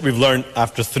 this is what we've learned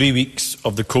after 3 weeks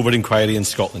of the COVID inquiry in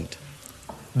Scotland.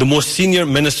 The most senior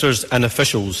ministers and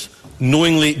officials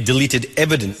knowingly deleted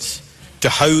evidence to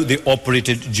how they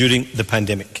operated during the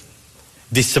pandemic.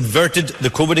 They subverted the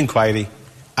COVID inquiry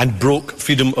and broke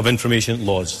freedom of information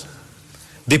laws.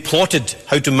 They plotted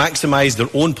how to maximise their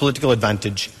own political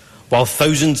advantage while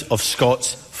thousands of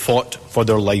Scots fought for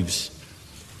their lives.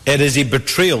 It is a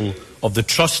betrayal of the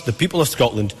trust the people of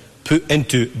Scotland put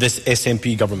into this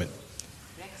SNP government.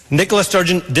 Nicola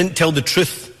Sturgeon didn't tell the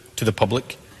truth to the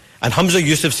public, and Hamza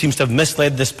Yusuf seems to have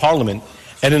misled this Parliament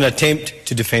in an attempt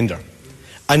to defend her.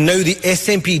 And now the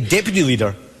SNP deputy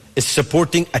leader is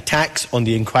supporting attacks on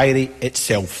the inquiry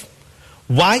itself.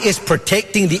 Why is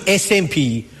protecting the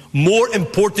SNP more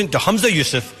important to Hamza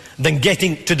Yusuf than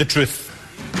getting to the truth?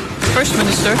 First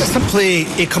Minister. It's simply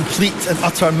a complete and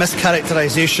utter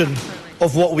mischaracterisation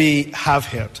of what we have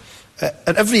heard.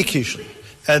 At every occasion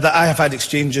that I have had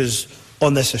exchanges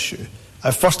on this issue,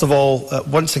 I've first of all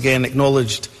once again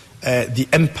acknowledged the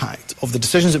impact of the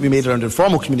decisions that we made around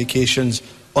informal communications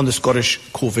on the Scottish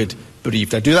COVID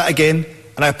bereaved. I do that again,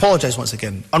 and I apologise once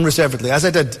again, unreservedly, as I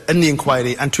did in the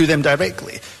inquiry and to them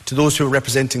directly, to those who are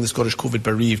representing the Scottish COVID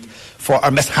bereaved, for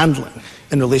our mishandling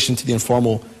in relation to the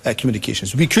informal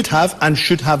communications. We could have and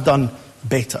should have done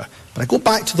better. But I go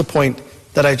back to the point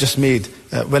that I just made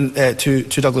to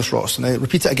Douglas Ross, and I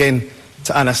repeat it again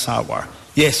to Anas Sarwar.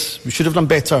 Yes, we should have done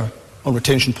better on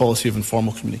retention policy of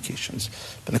informal communications.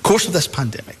 But in the course of this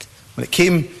pandemic, when it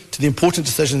came to the important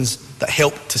decisions that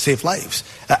helped to save lives,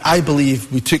 I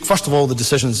believe we took, first of all, the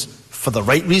decisions for the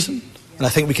right reason, and I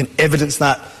think we can evidence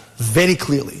that very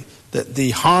clearly, that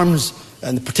the harms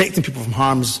and the protecting people from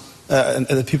harms and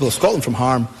the people of Scotland from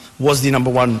harm was the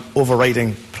number one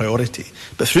overriding priority.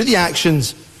 But through the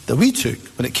actions that we took,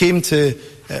 when it came to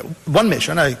one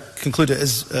measure, and I conclude it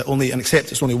is only and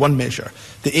accept it's only one measure,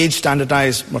 the age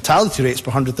standardised mortality rates per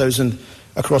 100,000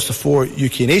 across the 4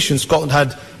 UK nations, Scotland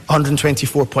had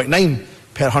 124.9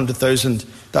 per 100,000.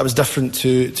 That was different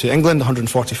to England,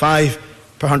 145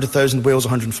 per 100,000, Wales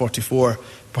 144 per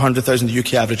 100,000, the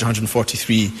UK average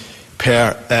 143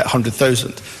 per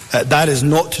 100,000. That is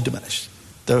not to diminish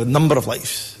the number of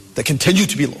lives that continue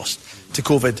to be lost to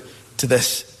COVID to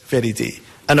this very day.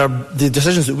 And the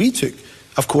decisions that we took,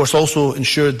 of course, also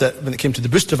ensured that when it came to the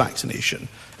booster vaccination,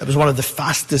 it was one of the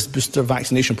fastest booster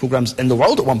vaccination programmes in the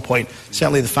world at one point,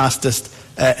 certainly the fastest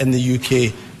in the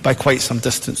UK by quite some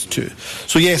distance too.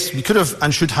 So yes, we could have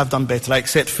and should have done better. I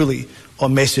accept fully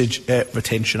on message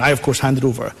retention. I, of course, handed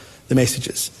over the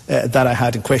messages that I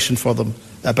had and questioned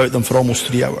about them for almost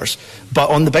 3 hours. But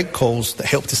on the big calls that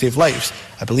help to save lives,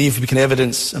 I believe we can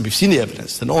evidence, and we've seen the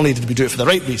evidence, that not only did we do it for the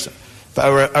right reason, but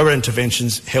our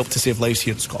interventions help to save lives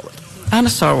here in Scotland. Anna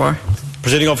Sarwar.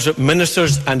 Presiding Officer,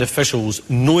 ministers and officials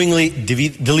knowingly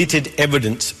deleted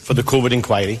evidence for the COVID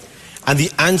inquiry, and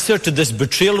the answer to this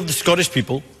betrayal of the Scottish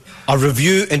people, a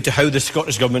review into how the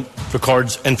Scottish Government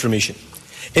records information.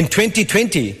 In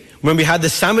 2020, when we had the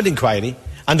Salmon inquiry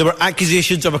and there were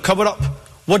accusations of a cover-up,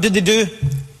 what did they do?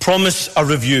 Promise a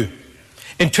review.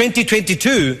 In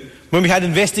 2022, when we had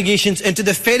investigations into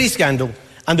the ferry scandal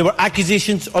and there were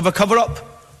accusations of a cover-up,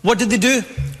 what did they do?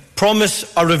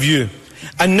 Promise a review.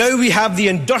 And now we have the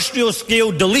industrial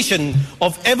scale deletion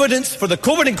of evidence for the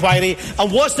COVID inquiry.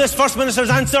 And what's this First Minister's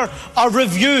answer? A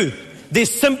review. They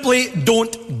simply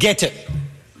don't get it.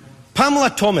 Pamela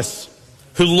Thomas,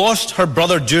 who lost her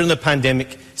brother during the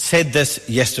pandemic, said this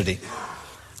yesterday.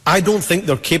 I don't think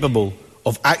they're capable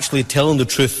of actually telling the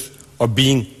truth or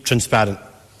being transparent.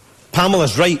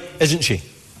 Pamela's right, isn't she?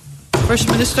 First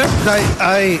Minister.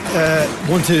 I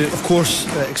want to, of course,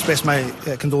 express my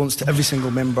condolence to every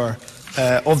single member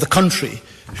of the country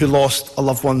who lost a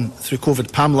loved one through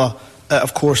COVID. Pamela,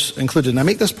 of course, included. And I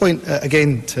make this point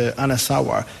again to Anna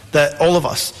Sarwar, that all of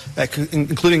us,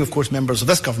 including, of course, members of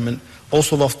this government,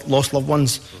 also lost loved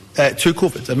ones to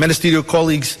COVID. And ministerial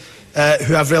colleagues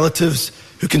who have relatives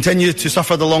who continue to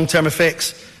suffer the long-term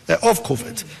effects of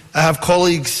COVID. I have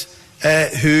colleagues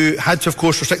who had to, of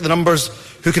course, restrict the numbers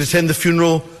who could attend the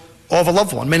funeral of a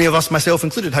loved one. Many of us, myself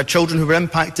included, had children who were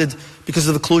impacted because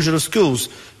of the closure of schools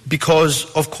because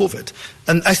of COVID.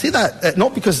 And I say that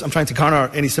not because I'm trying to garner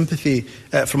any sympathy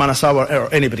from Anna Sarwar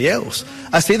or anybody else.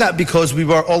 I say that because we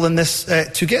were all in this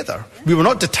together. We were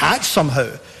not detached somehow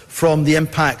from the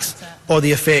impacts or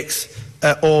the effects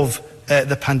of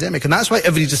the pandemic. And that's why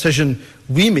every decision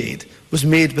we made was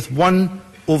made with one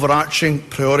overarching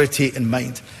priority in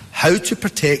mind: how to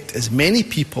protect as many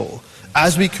people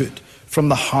as we could from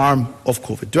the harm of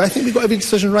COVID. Do I think we got every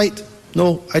decision right?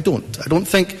 No, I don't. I don't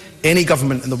think any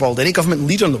government in the world, any government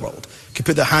leader in the world, could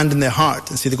put their hand in their heart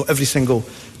and say they got every single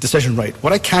decision right.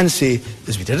 What I can say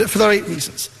is we did it for the right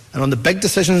reasons. And on the big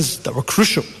decisions that were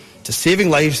crucial to saving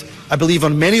lives, I believe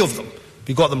on many of them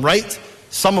we got them right.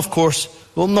 Some, of course,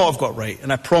 will not have got right.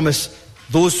 And I promise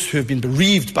those who have been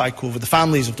bereaved by COVID, the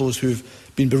families of those who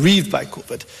have been bereaved by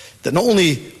COVID, that not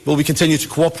only will we continue to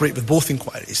cooperate with both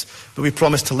inquiries, but we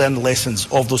promise to learn the lessons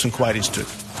of those inquiries too.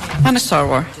 Anna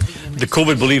Sarwar. The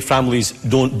COVID-bereaved families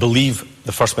don't believe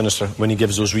the First Minister when he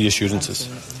gives those reassurances.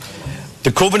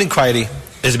 The COVID inquiry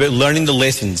is about learning the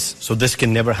lessons so this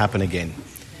can never happen again.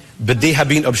 But they have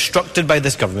been obstructed by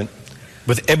this government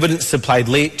with evidence supplied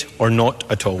late or not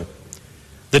at all.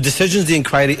 The decisions the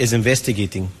inquiry is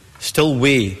investigating still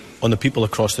weigh on the people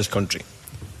across this country.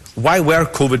 Why were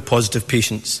COVID-positive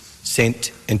patients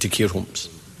sent into care homes?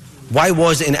 Why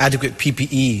was inadequate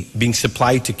PPE being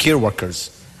supplied to care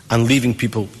workers and leaving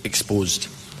people exposed?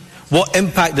 What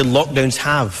impact did lockdowns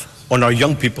have on our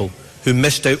young people who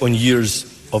missed out on years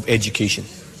of education?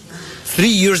 3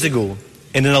 years ago,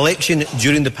 in an election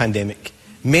during the pandemic,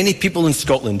 many people in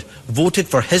Scotland voted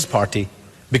for his party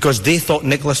because they thought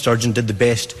Nicola Sturgeon did the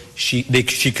best she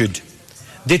could.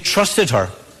 They trusted her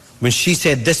when she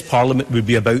said this Parliament would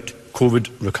be about COVID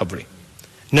recovery.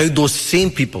 Now those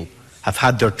same people have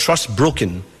had their trust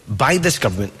broken by this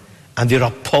government and they're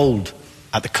appalled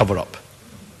at the cover-up.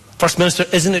 First Minister,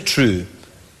 isn't it true?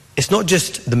 It's not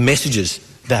just the messages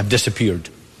that have disappeared.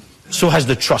 So has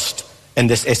the trust in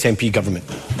this SNP government.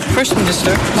 First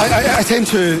Minister. I tend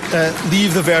to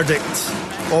leave the verdict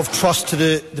of trust to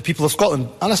the people of Scotland.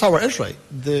 Anna Sarwar is right.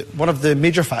 One of the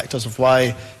major factors of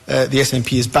why the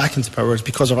SNP is back into power is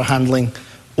because of our handling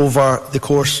over the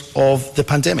course of the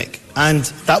pandemic. And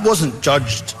that wasn't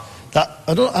judged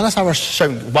Anas Howard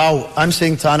shouting, wow, I'm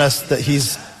saying to Anas that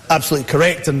he's absolutely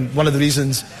correct and one of the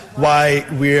reasons why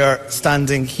we're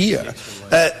standing here.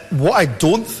 What I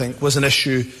don't think was an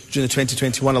issue during the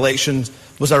 2021 elections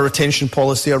was our retention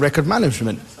policy, our record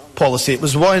management policy. It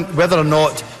was whether or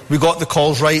not we got the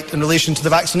calls right in relation to the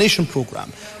vaccination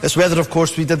programme. It's whether, of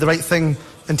course, we did the right thing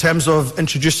in terms of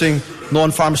introducing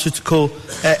non-pharmaceutical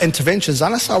interventions.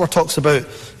 Anas Howard talks about,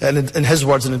 in his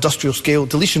words, an industrial scale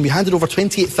deletion. We handed over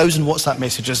 28,000 WhatsApp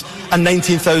messages and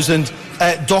 19,000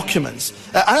 documents.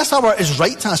 Anas Howard is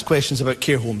right to ask questions about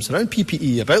care homes, around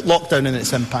PPE, about lockdown and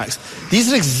its impacts.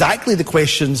 These are exactly the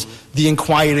questions the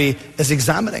inquiry is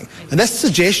examining. And this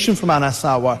suggestion from Anas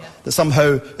Howard that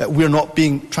somehow we're not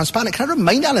being transparent, can I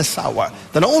remind Anas Howard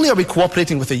that not only are we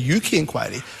cooperating with a UK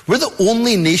inquiry, we're the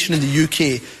only nation in the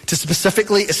UK to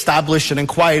specifically establish an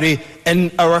inquiry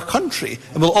in our country.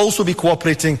 And we'll also be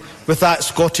cooperating with that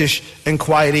Scottish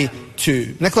inquiry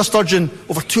too. Nicola Sturgeon,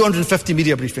 over 250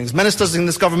 media briefings. Ministers in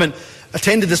this government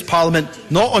attended this Parliament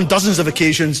not on dozens of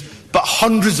occasions, but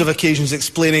hundreds of occasions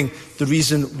explaining the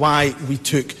reason why we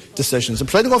took decisions. And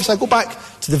Presiding Officer, I go back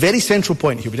to the very central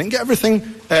point here. We didn't get everything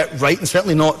right, and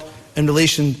certainly not in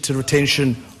relation to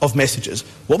retention of messages.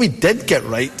 What we did get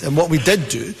right and what we did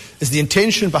do is the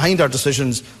intention behind our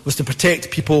decisions was to protect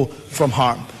people from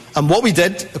harm. And what we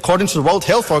did, according to the World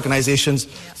Health Organisations,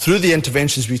 through the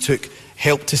interventions we took,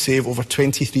 helped to save over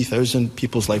 23,000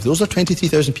 people's lives. Those are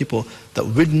 23,000 people that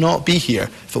would not be here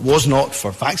if it was not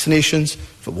for vaccinations,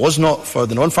 if it was not for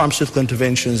the non-pharmaceutical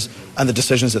interventions and the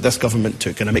decisions that this government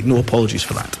took. And I make no apologies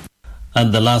for that.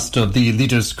 And the last of the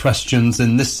leaders' questions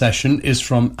in this session is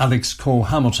from Alex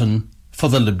Cole-Hamilton for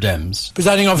the Lib Dems.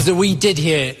 Presiding Officer, we did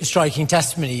hear striking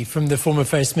testimony from the former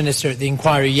First Minister at the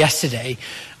inquiry yesterday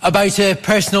about a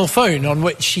personal phone on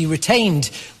which she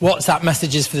retained WhatsApp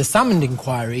messages for the Salmond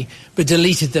inquiry but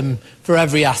deleted them for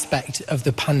every aspect of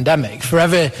the pandemic,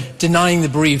 forever denying the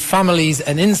bereaved families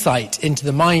an insight into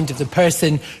the mind of the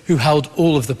person who held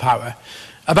all of the power.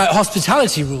 About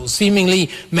hospitality rules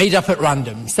seemingly made up at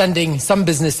random, sending some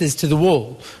businesses to the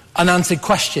wall, unanswered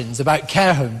questions about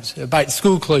care homes, about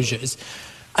school closures,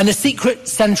 and a secret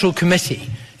central committee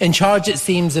in charge, it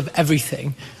seems, of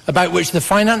everything, about which the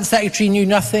Finance Secretary knew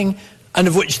nothing and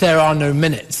of which there are no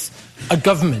minutes. A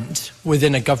government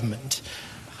within a government.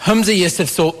 Humza Yousaf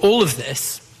saw all of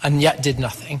this and yet did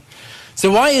nothing. So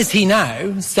why is he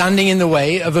now standing in the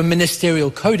way of a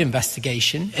ministerial code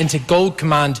investigation into Gold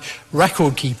Command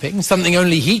record keeping, something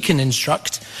only he can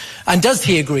instruct? And does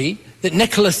he agree that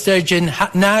Nicola Sturgeon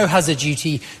now has a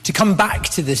duty to come back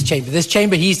to this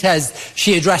chamber he says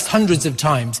she addressed hundreds of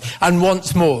times, and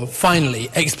once more, finally,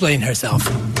 explain herself?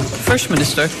 First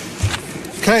Minister.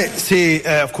 Can I say,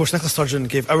 of course, Nicola Sturgeon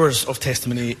gave hours of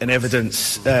testimony and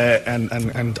evidence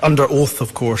and under oath,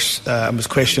 of course, and was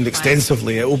questioned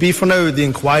extensively. It will be for now the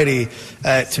inquiry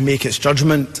to make its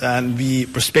judgment, and we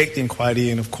respect the inquiry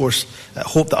and, of course,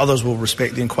 hope that others will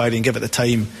respect the inquiry and give it the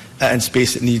time and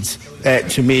space it needs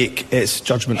to make its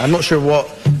judgment. I'm not sure what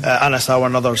Anas Howard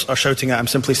and others are shouting at. I'm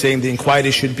simply saying the inquiry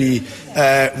should be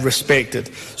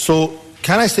respected. So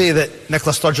can I say that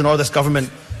Nicola Sturgeon or this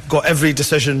government got every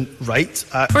decision right?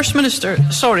 First Minister,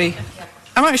 sorry,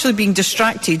 I'm actually being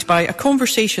distracted by a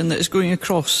conversation that is going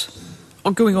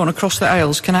on across the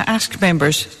aisles. Can I ask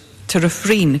members to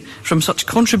refrain from such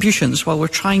contributions while we're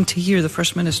trying to hear the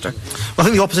First Minister? Well, I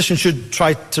think the opposition should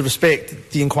try to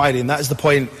respect the inquiry, and that is the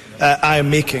point I am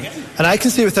making. And I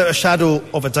can say without a shadow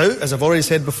of a doubt, as I've already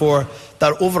said before,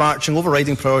 that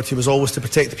overriding priority was always to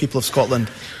protect the people of Scotland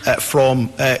from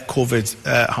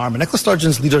COVID harm. And Nicola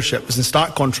Sturgeon's leadership was in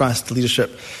stark contrast to leadership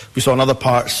we saw in other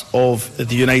parts of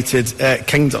the United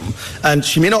Kingdom. And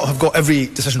she may not have got every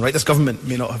decision right. This government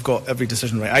may not have got every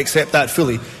decision right. I accept that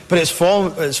fully. But it's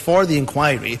for the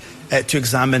inquiry to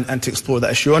examine and to explore that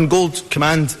issue. On Gold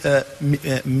Command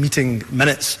meeting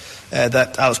minutes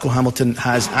that Alex Cole-Hamilton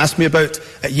has asked me about,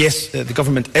 yes, the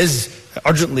government is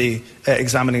urgently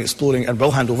examining, exploring and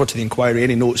will hand over to the inquiry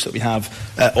any notes that we have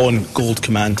on Gold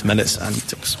Command minutes and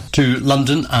meetings. To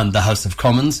London and the House of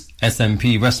Commons,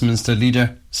 SNP Westminster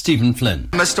leader Stephen Flynn.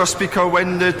 Mr Speaker,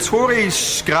 when the Tories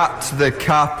scrapped the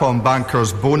cap on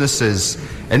bankers' bonuses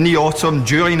in the autumn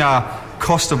during a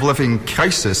cost of living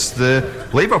crisis, the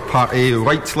Labour Party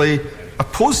rightly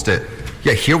opposed it.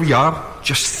 Yet here we are,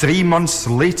 just 3 months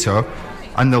later,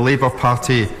 and the Labour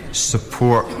Party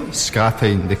support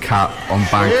scrapping the cap on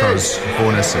bankers'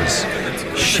 bonuses.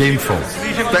 Shameful.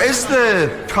 But is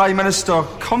the Prime Minister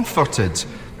comforted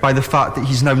by the fact that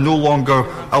he's now no longer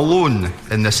alone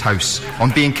in this House on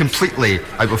being completely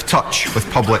out of touch with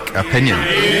public opinion?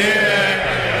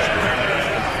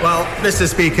 Well, Mr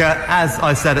Speaker, as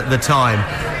I said at the time,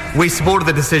 We supported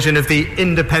the decision of the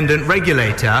independent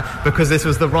regulator because this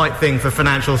was the right thing for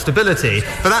financial stability.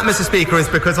 But that, Mr. Speaker, is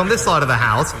because on this side of the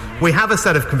House, we have a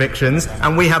set of convictions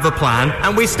and we have a plan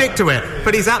and we stick to it.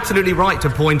 But he's absolutely right to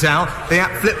point out the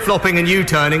flip-flopping and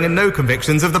U-turning and no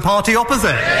convictions of the party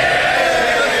opposite.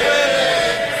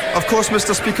 Of course,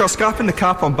 Mr. Speaker, scrapping the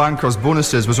cap on bankers'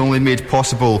 bonuses was only made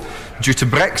possible due to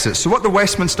Brexit. So what the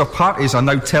Westminster parties are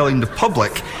now telling the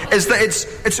public is that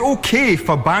it's okay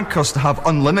for bankers to have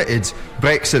unlimited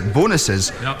Brexit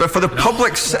bonuses, but for the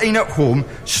public sitting at home,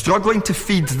 struggling to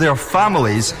feed their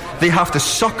families, they have to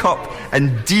suck up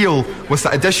and deal with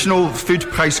the additional food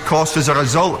price costs as a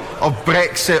result of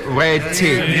Brexit red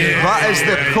tape. That is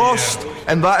the cost,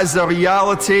 and that is the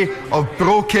reality of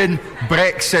broken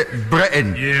Brexit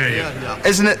Britain.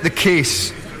 Isn't it the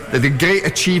case that the great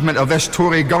achievement of this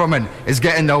Tory government is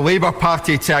getting the Labour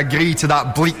Party to agree to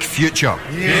that bleak future?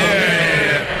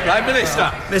 Prime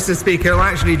Minister. Mr. Speaker, we're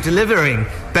actually delivering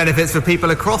benefits for people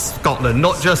across Scotland,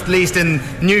 not just least in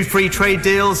new free trade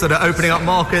deals that are opening up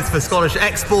markets for Scottish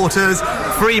exporters,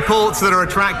 free ports that are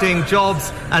attracting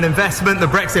jobs and investment, the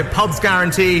Brexit pubs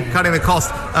guarantee, cutting the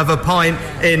cost of a pint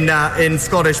in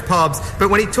Scottish pubs. But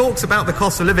when he talks about the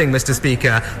cost of living, Mr.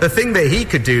 Speaker, the thing that he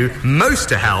could do most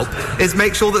to help is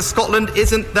make sure that Scotland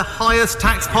isn't the highest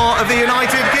tax part of the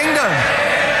United Kingdom.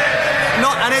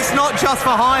 And it's not just for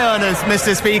high earners,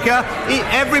 Mr. Speaker.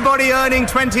 Everybody earning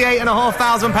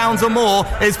 £28,500 or more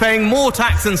is paying more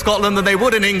tax in Scotland than they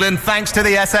would in England, thanks to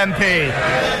the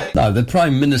SNP. Now, the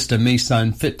Prime Minister may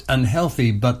sound fit and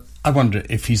healthy, but I wonder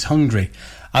if he's hungry.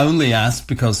 I only ask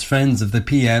because friends of the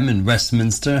PM in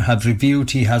Westminster have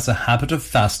revealed he has a habit of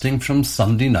fasting from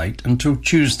Sunday night until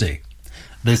Tuesday.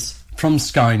 This from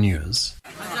Sky News.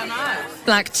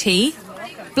 Black tea,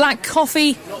 black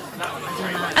coffee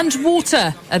and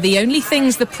water are the only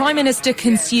things the Prime Minister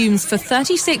consumes for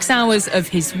 36 hours of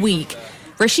his week.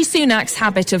 Rishi Sunak's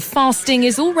habit of fasting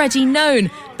is already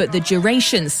known, but the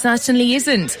duration certainly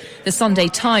isn't. The Sunday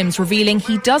Times revealing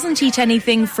he doesn't eat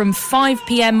anything from 5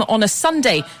 p.m. on a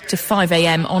Sunday to 5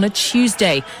 a.m. on a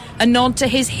Tuesday. A nod to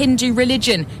his Hindu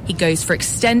religion. He goes for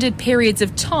extended periods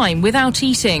of time without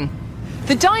eating.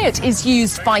 The diet is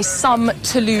used by some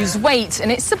to lose weight,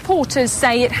 and its supporters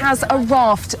say it has a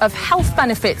raft of health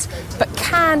benefits. But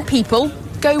can people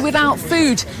go without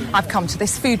food? I've come to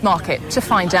this food market to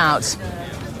find out.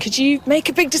 Could you make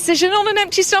a big decision on an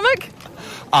empty stomach?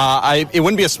 It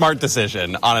wouldn't be a smart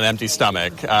decision on an empty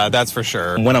stomach, that's for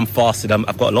sure. When I'm fasted,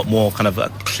 I've got a lot more kind of a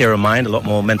clearer mind, a lot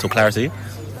more mental clarity.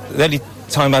 The only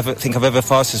time I think I've ever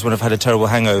fasted is when I've had a terrible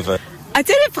hangover. I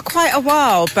did it for quite a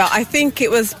while, but I think it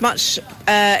wasn't much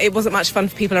fun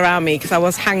for people around me because I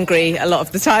was hangry a lot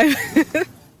of the time.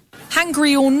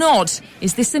 Hangry or not,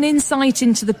 is this an insight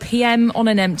into the PM on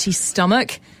an empty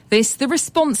stomach? This, the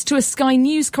response to a Sky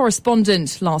News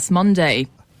correspondent last Monday.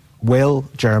 Will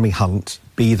Jeremy Hunt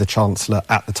be the Chancellor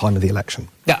at the time of the election?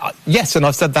 Yes, and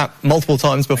I've said that multiple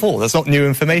times before. That's not new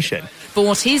information. But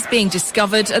what is being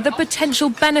discovered are the potential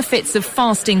benefits of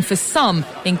fasting for some,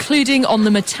 including on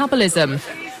the metabolism.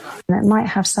 It might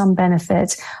have some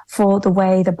benefit for the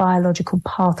way the biological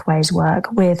pathways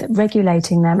work, with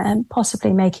regulating them and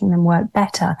possibly making them work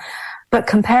better. But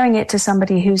comparing it to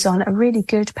somebody who's on a really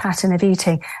good pattern of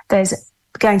eating, there's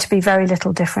going to be very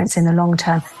little difference in the long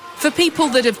term. For people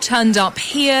that have turned up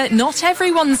here, not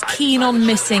everyone's keen on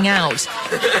missing out.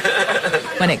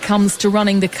 When it comes to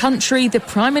running the country, the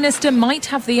Prime Minister might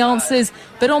have the answers,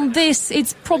 but on this,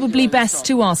 it's probably best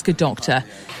to ask a doctor.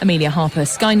 Amelia Harper,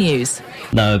 Sky News.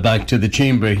 Now back to the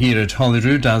chamber here at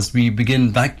Holyrood as we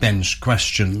begin backbench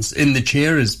questions. In the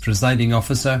chair is Presiding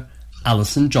Officer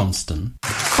Alison Johnston.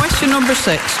 Question number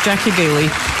 6, Jackie Gailey.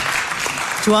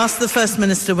 To ask the First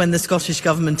Minister when the Scottish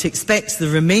Government expects the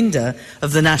remainder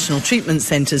of the national treatment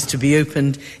centres to be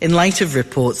opened in light of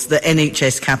reports that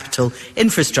NHS capital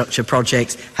infrastructure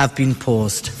projects have been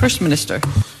paused. First Minister.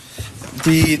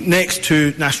 The next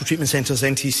two national treatment centres,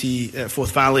 NTC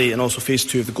Forth Valley and also Phase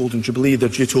 2 of the Golden Jubilee, they're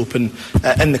due to open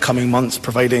in the coming months,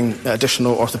 providing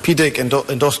additional orthopaedic,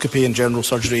 endoscopy and general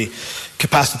surgery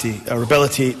capacity. Our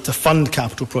ability to fund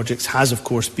capital projects has, of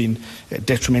course, been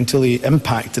detrimentally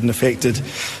impacted and affected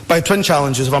by twin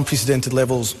challenges of unprecedented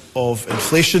levels of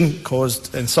inflation,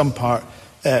 caused in some part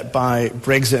by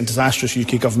Brexit and disastrous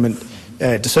UK government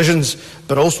decisions,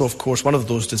 but also, of course, one of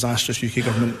those disastrous UK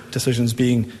government decisions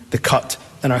being the cut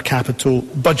in our capital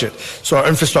budget. So our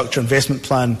infrastructure investment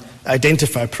plan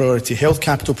identified priority health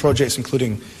capital projects,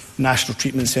 including national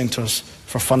treatment centres,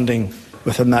 for funding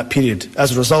within that period.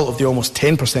 As a result of the almost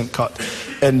 10% cut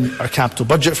in our capital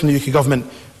budget from the UK government,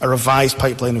 A revised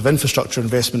pipeline of infrastructure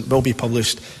investment will be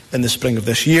published in the spring of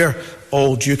this year.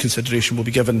 All due consideration will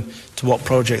be given to what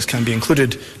projects can be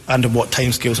included and in what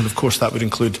timescales, and of course that would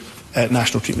include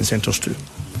national treatment centres too.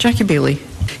 Jackie Bailey.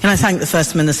 Can I thank the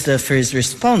First Minister for his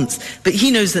response? But he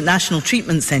knows that national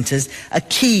treatment centres are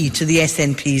key to the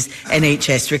SNP's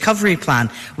NHS recovery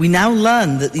plan. We now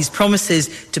learn that these promises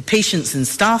to patients and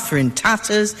staff are in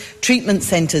tatters. Treatment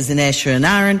centres in Ayrshire and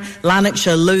Arran,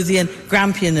 Lanarkshire, Lothian,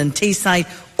 Grampian and Tayside,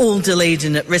 all delayed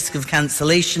and at risk of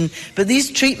cancellation. But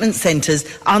these treatment centres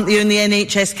aren't the only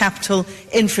NHS capital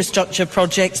infrastructure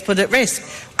projects put at risk.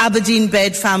 Aberdeen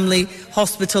Bed Family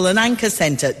Hospital and Anchor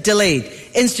Centre, delayed.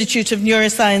 Institute of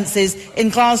Neurosciences in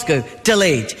Glasgow,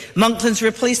 delayed. Monkland's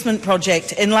replacement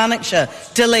project in Lanarkshire,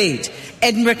 delayed.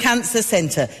 Edinburgh Cancer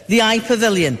Centre, the Eye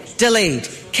Pavilion, delayed.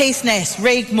 Caithness,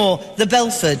 Raigmore, the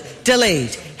Belford,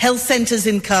 delayed. Health centres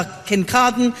in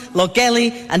Kincardine,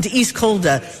 Logelly and East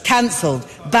Calder, cancelled.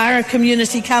 Barra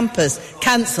Community Campus,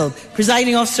 cancelled.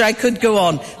 Presiding Officer, I could go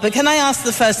on. But can I ask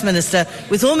the First Minister,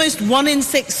 with almost 1 in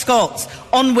 6 Scots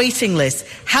on waiting lists,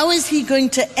 how is he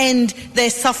going to end their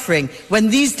suffering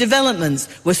when these developments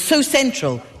were so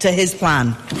central to his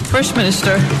plan? First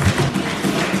Minister.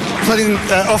 Presiding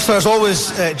Officer, as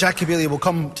always, Jackie Bailey will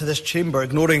come to this chamber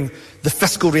ignoring the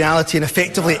fiscal reality and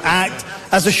effectively act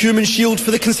as a human shield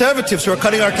for the Conservatives who are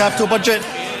cutting our capital budget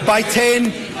by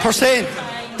 10%.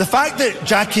 The fact that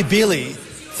Jackie Bailey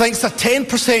thinks a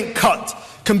 10% cut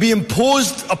can be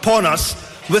imposed upon us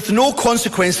with no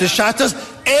consequences shatters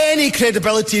any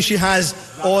credibility she has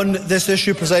on this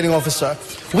issue, Presiding Officer.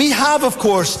 We have, of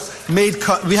course, made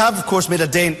a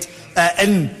dent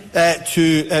into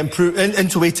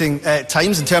waiting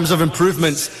times in terms of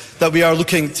improvements that we are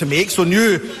looking to make. So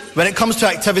when it comes to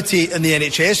activity in the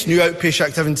NHS, new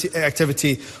outpatient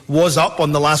activity was up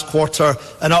on the last quarter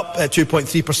and up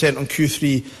 2.3% on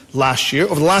Q3 last year.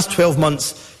 Over the last 12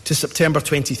 months to September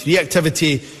 23,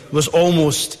 activity was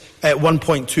almost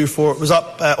 1.24. It was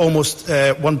up almost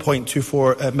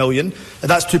 1.24 million.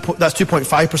 That's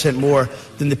 2.5% more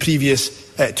than the previous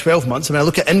 12 months. And when I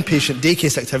look at inpatient day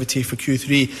case activity for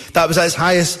Q3, that was at its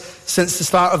highest since the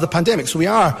start of the pandemic. So we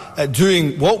are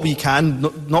doing what we can,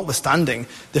 notwithstanding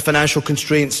the financial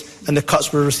constraints and the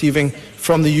cuts we're receiving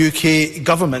from the UK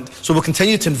government. So we'll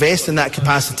continue to invest in that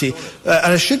capacity.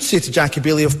 And I should say to Jackie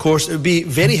Bailey, of course, it would be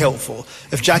very helpful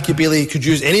if Jackie Bailey could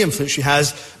use any influence she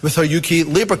has with her UK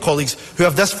Labour colleagues who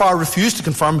have this far refused to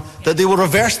confirm that they will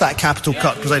reverse that capital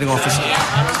cut, Presiding Officer.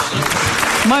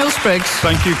 Miles Briggs.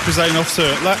 Thank you, Presiding Officer.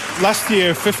 Last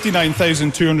year,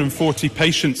 59,240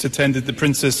 patients attended the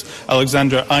Princess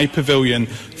Alexandra Eye Pavilion.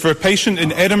 For a patient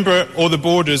in Edinburgh or the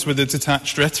Borders with a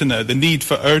detached retina, the need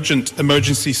for urgent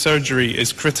emergency surgery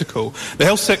is critical. The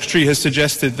Health Secretary has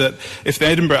suggested that if the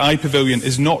Edinburgh Eye Pavilion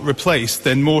is not replaced,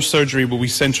 then more surgery will be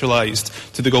centralised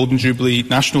to the Golden Jubilee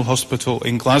National Hospital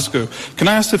in Glasgow. Can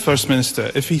I ask the First Minister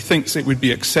if he thinks it would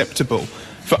be acceptable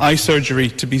for eye surgery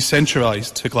to be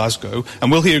centralised to Glasgow,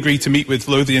 and will he agree to meet with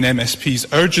Lothian MSPs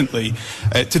urgently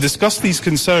to discuss these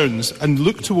concerns and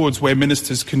look towards where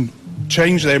ministers can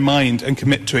change their mind and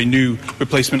commit to a new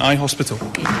replacement eye hospital?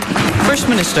 First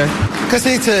Minister. Can I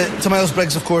say to Miles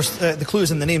Briggs, of course, the clue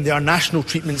is in the name. They are national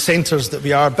treatment centres that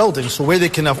we are building. So where they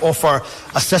can offer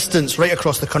assistance right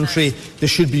across the country, they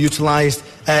should be utilised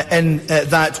in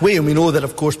that way. And we know that,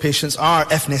 of course, patients are,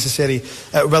 if necessary,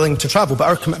 willing to travel. But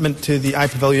our commitment to the Eye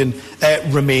Pavilion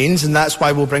remains, and that's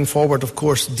why we'll bring forward, of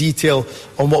course, detail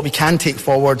on what we can take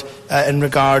forward in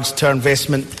regards to our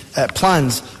investment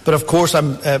plans. But, of course,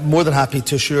 I'm more than happy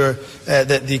to assure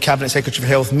that the Cabinet Secretary for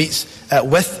Health meets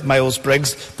with Miles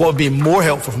Briggs. What would be more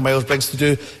helpful for Miles Briggs to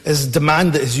do is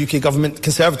demand that his UK Government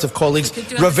Conservative colleagues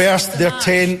reverse their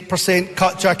 10%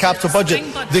 cut to our capital budget.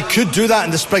 They could do that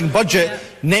in the spring budget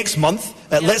next month.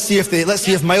 Let's see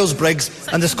if Miles Briggs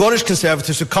and the Scottish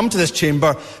Conservatives who come to this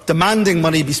chamber demanding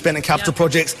money be spent on capital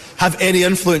projects have any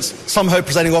influence. Somehow,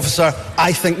 Presiding Officer,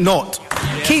 I think not.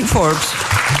 Kate Forbes.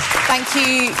 Thank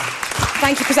you.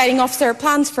 Thank you, Presiding Officer.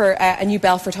 Plans for a new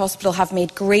Belford hospital have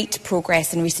made great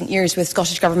progress in recent years with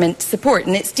Scottish Government support,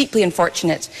 and it's deeply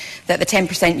unfortunate that the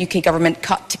 10% UK Government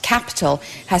cut to capital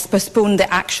has postponed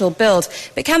the actual build.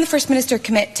 But can the First Minister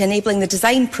commit to enabling the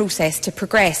design process to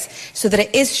progress so that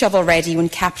it is shovel-ready when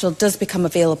capital does become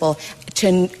available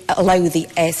to allow the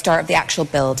start of the actual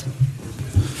build?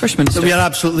 First Minister. We are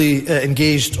absolutely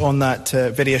engaged on that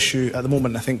very issue at the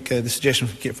moment. I think the suggestion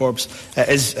from Kate Forbes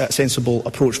is a sensible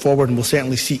approach forward, and we'll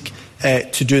certainly seek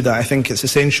to do that. I think it's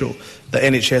essential that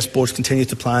NHS boards continue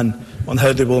to plan on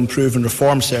how they will improve and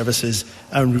reform services,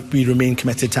 and we remain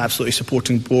committed to absolutely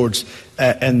supporting boards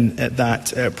in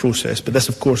that process. But this,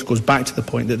 of course, goes back to the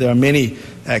point that there are many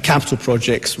capital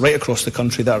projects right across the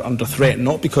country that are under threat,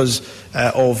 not because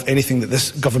of anything that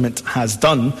this government has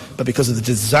done, but because of the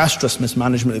disastrous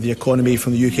mismanagement of the economy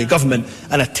from the UK government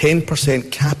and a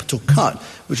 10% capital cut,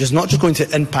 which is not just going to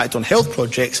impact on health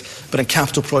projects, but on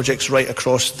capital projects right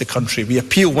across the country. We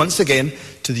appeal once again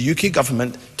to the UK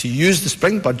government to use the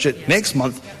spring budget next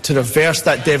month to reverse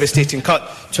that devastating cut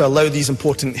to allow these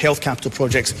important health capital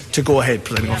projects to go ahead,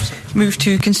 Presiding Officer. Move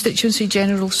to Constituency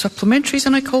General Supplementaries,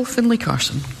 and I call Finlay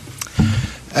Carson.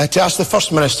 To ask the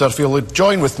First Minister if he will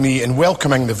join with me in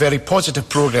welcoming the very positive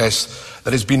progress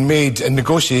that has been made in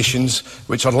negotiations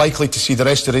which are likely to see the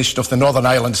restoration of the Northern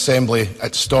Ireland Assembly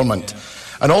at Stormont,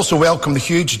 and also welcome the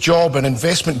huge job and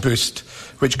investment boost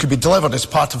which could be delivered as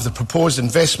part of the proposed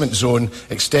investment zone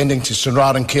extending to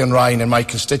Stranraer and Cairnryan in my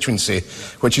constituency,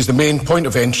 which is the main point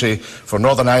of entry for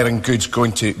Northern Ireland goods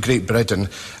going to Great Britain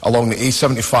along the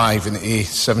A75 and the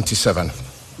A77.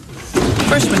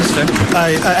 First Minister.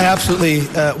 I absolutely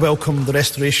welcome the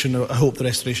restoration, I hope the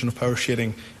restoration of power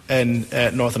sharing in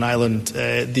Northern Ireland.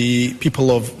 The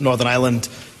people of Northern Ireland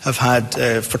have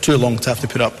had for too long to have to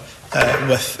put up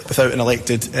without an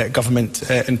elected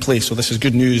government in place. So this is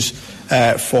good news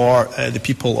for the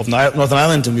people of Northern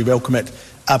Ireland, and we welcome it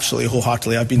absolutely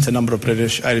wholeheartedly. I've been to a number of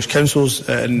British-Irish councils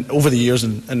over the years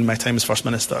in my time as First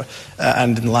Minister,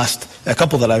 and in the last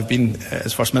couple that I've been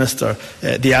as First Minister,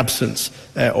 the absence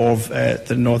of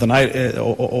the Northern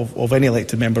of any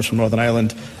elected members from Northern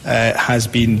Ireland has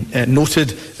been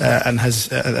noted,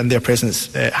 and their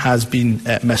presence has been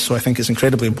missed. So I think it's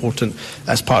incredibly important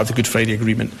as part of the Good Friday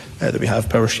Agreement that we have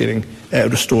power sharing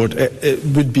restored. It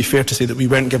would be fair to say that we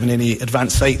weren't given any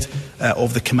advance sight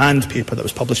of the command paper that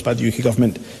was published by the UK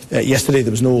government yesterday.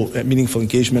 There was no meaningful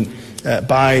engagement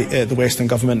by the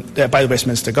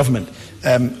Westminster government.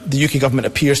 The UK government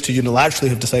appears to unilaterally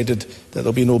have decided that there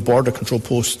will be no border control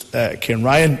post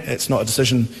Cairnryan. It's not a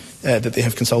decision that they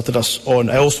have consulted us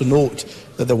on. I also note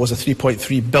that there was a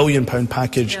 £3.3 billion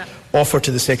package offered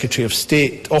by the Secretary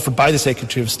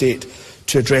of State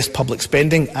to address public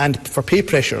spending and for pay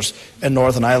pressures in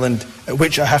Northern Ireland,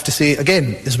 which I have to say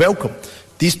again is welcome.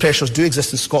 These pressures do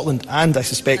exist in Scotland, and I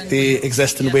suspect they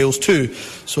exist in Wales too.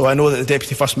 So I know that the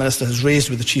Deputy First Minister has raised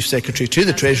with the Chief Secretary to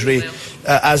the Treasury,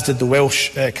 as did her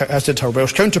Welsh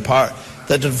counterpart,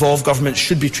 that devolved governments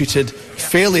should be treated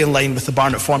fairly in line with the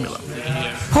Barnett formula.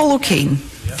 Paul O'Kane.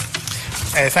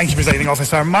 Thank you, Presiding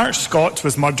Officer. Mark Scott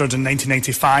was murdered in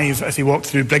 1995 as he walked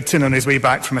through Brigton on his way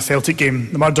back from a Celtic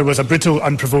game. The murder was a brutal,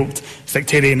 unprovoked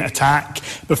sectarian attack.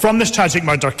 But from this tragic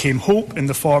murder came hope in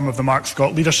the form of the Mark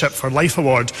Scott Leadership for Life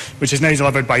Award, which is now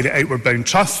delivered by the Outward Bound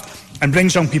Trust and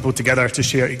brings young people together to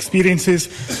share experiences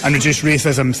and reduce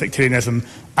racism, sectarianism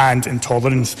and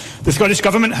intolerance. The Scottish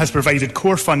Government has provided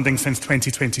core funding since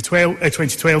 2012,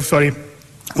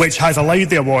 which has allowed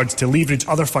the awards to leverage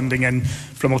other funding in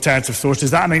from alternative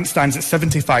sources. That amount stands at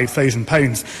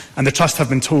 £75,000, and the Trust have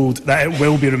been told that it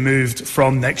will be removed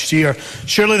from next year.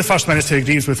 Surely the First Minister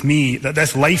agrees with me that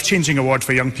this life-changing award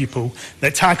for young people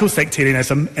that tackles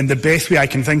sectarianism in the best way I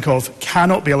can think of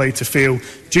cannot be allowed to fail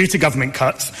due to government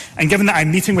cuts. And given that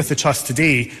I'm meeting with the Trust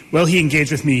today, will he engage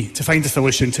with me to find a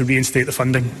solution to reinstate the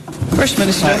funding? First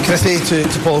Minister. Can I say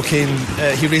to Paul O'Kane,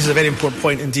 he raises a very important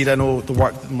point indeed. I know the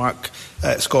work that the Mark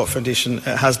Scott Foundation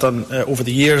has done over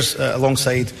the years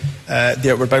alongside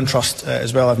the Outward Bound Trust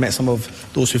as well. I've met some of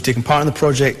those who've taken part in the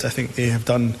project. I think they have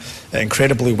done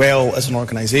incredibly well as an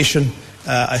organisation.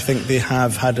 I think they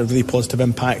have had a really positive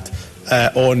impact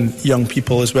on young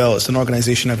people as well. It's an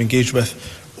organisation I've engaged with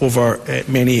over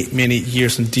many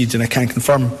years indeed, and I can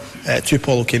confirm to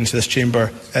Paul O'Kane to this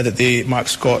chamber that the Mark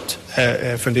Scott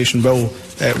Foundation will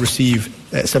receive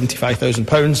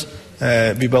 £75,000.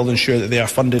 We will ensure that they are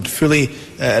funded fully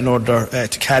in order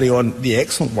to carry on the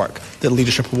excellent work that the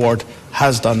Leadership Award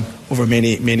has done over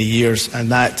many years,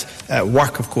 and that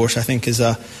work, of course, I think is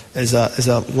a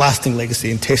lasting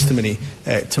legacy and testimony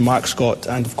to Mark Scott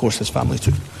and, of course, his family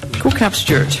too. Co-Cap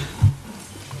Stewart.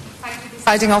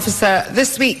 Presiding Officer,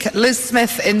 this week Liz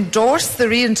Smith endorsed the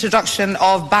reintroduction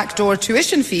of backdoor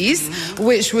tuition fees,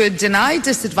 which would deny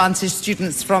disadvantaged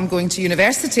students from going to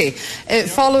university. It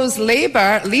follows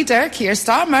Labour leader Keir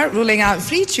Starmer ruling out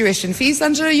free tuition fees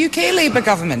under a UK Labour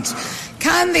government.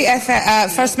 Can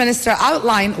the First Minister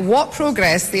outline what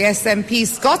progress the SNP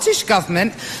Scottish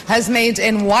Government has made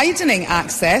in widening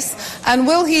access, and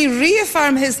will he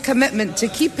reaffirm his commitment to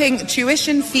keeping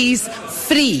tuition fees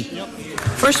free?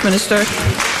 First Minister.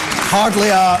 Hardly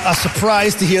a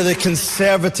surprise to hear the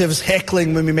Conservatives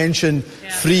heckling when we mention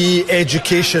free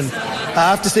education. I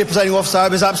have to say, Presiding Officer, I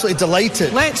was absolutely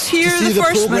delighted Let's hear to see the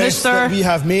First progress Minister that we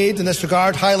have made in this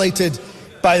regard, highlighted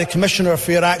by the Commissioner for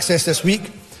Fair Access this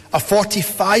week. A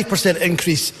 45%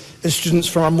 increase in students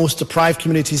from our most deprived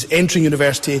communities entering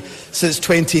university since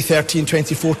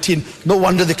 2013-2014. No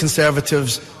wonder the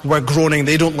Conservatives were groaning.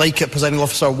 They don't like it, Presiding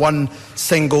Officer, one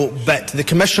single bit. The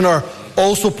Commissioner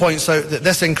also points out that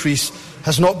this increase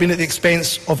has not been at the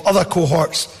expense of other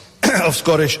cohorts of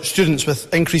Scottish students,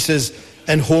 with increases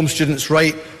in home students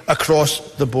right across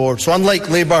the board. So unlike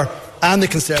Labour and the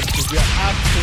Conservatives, we are absolutely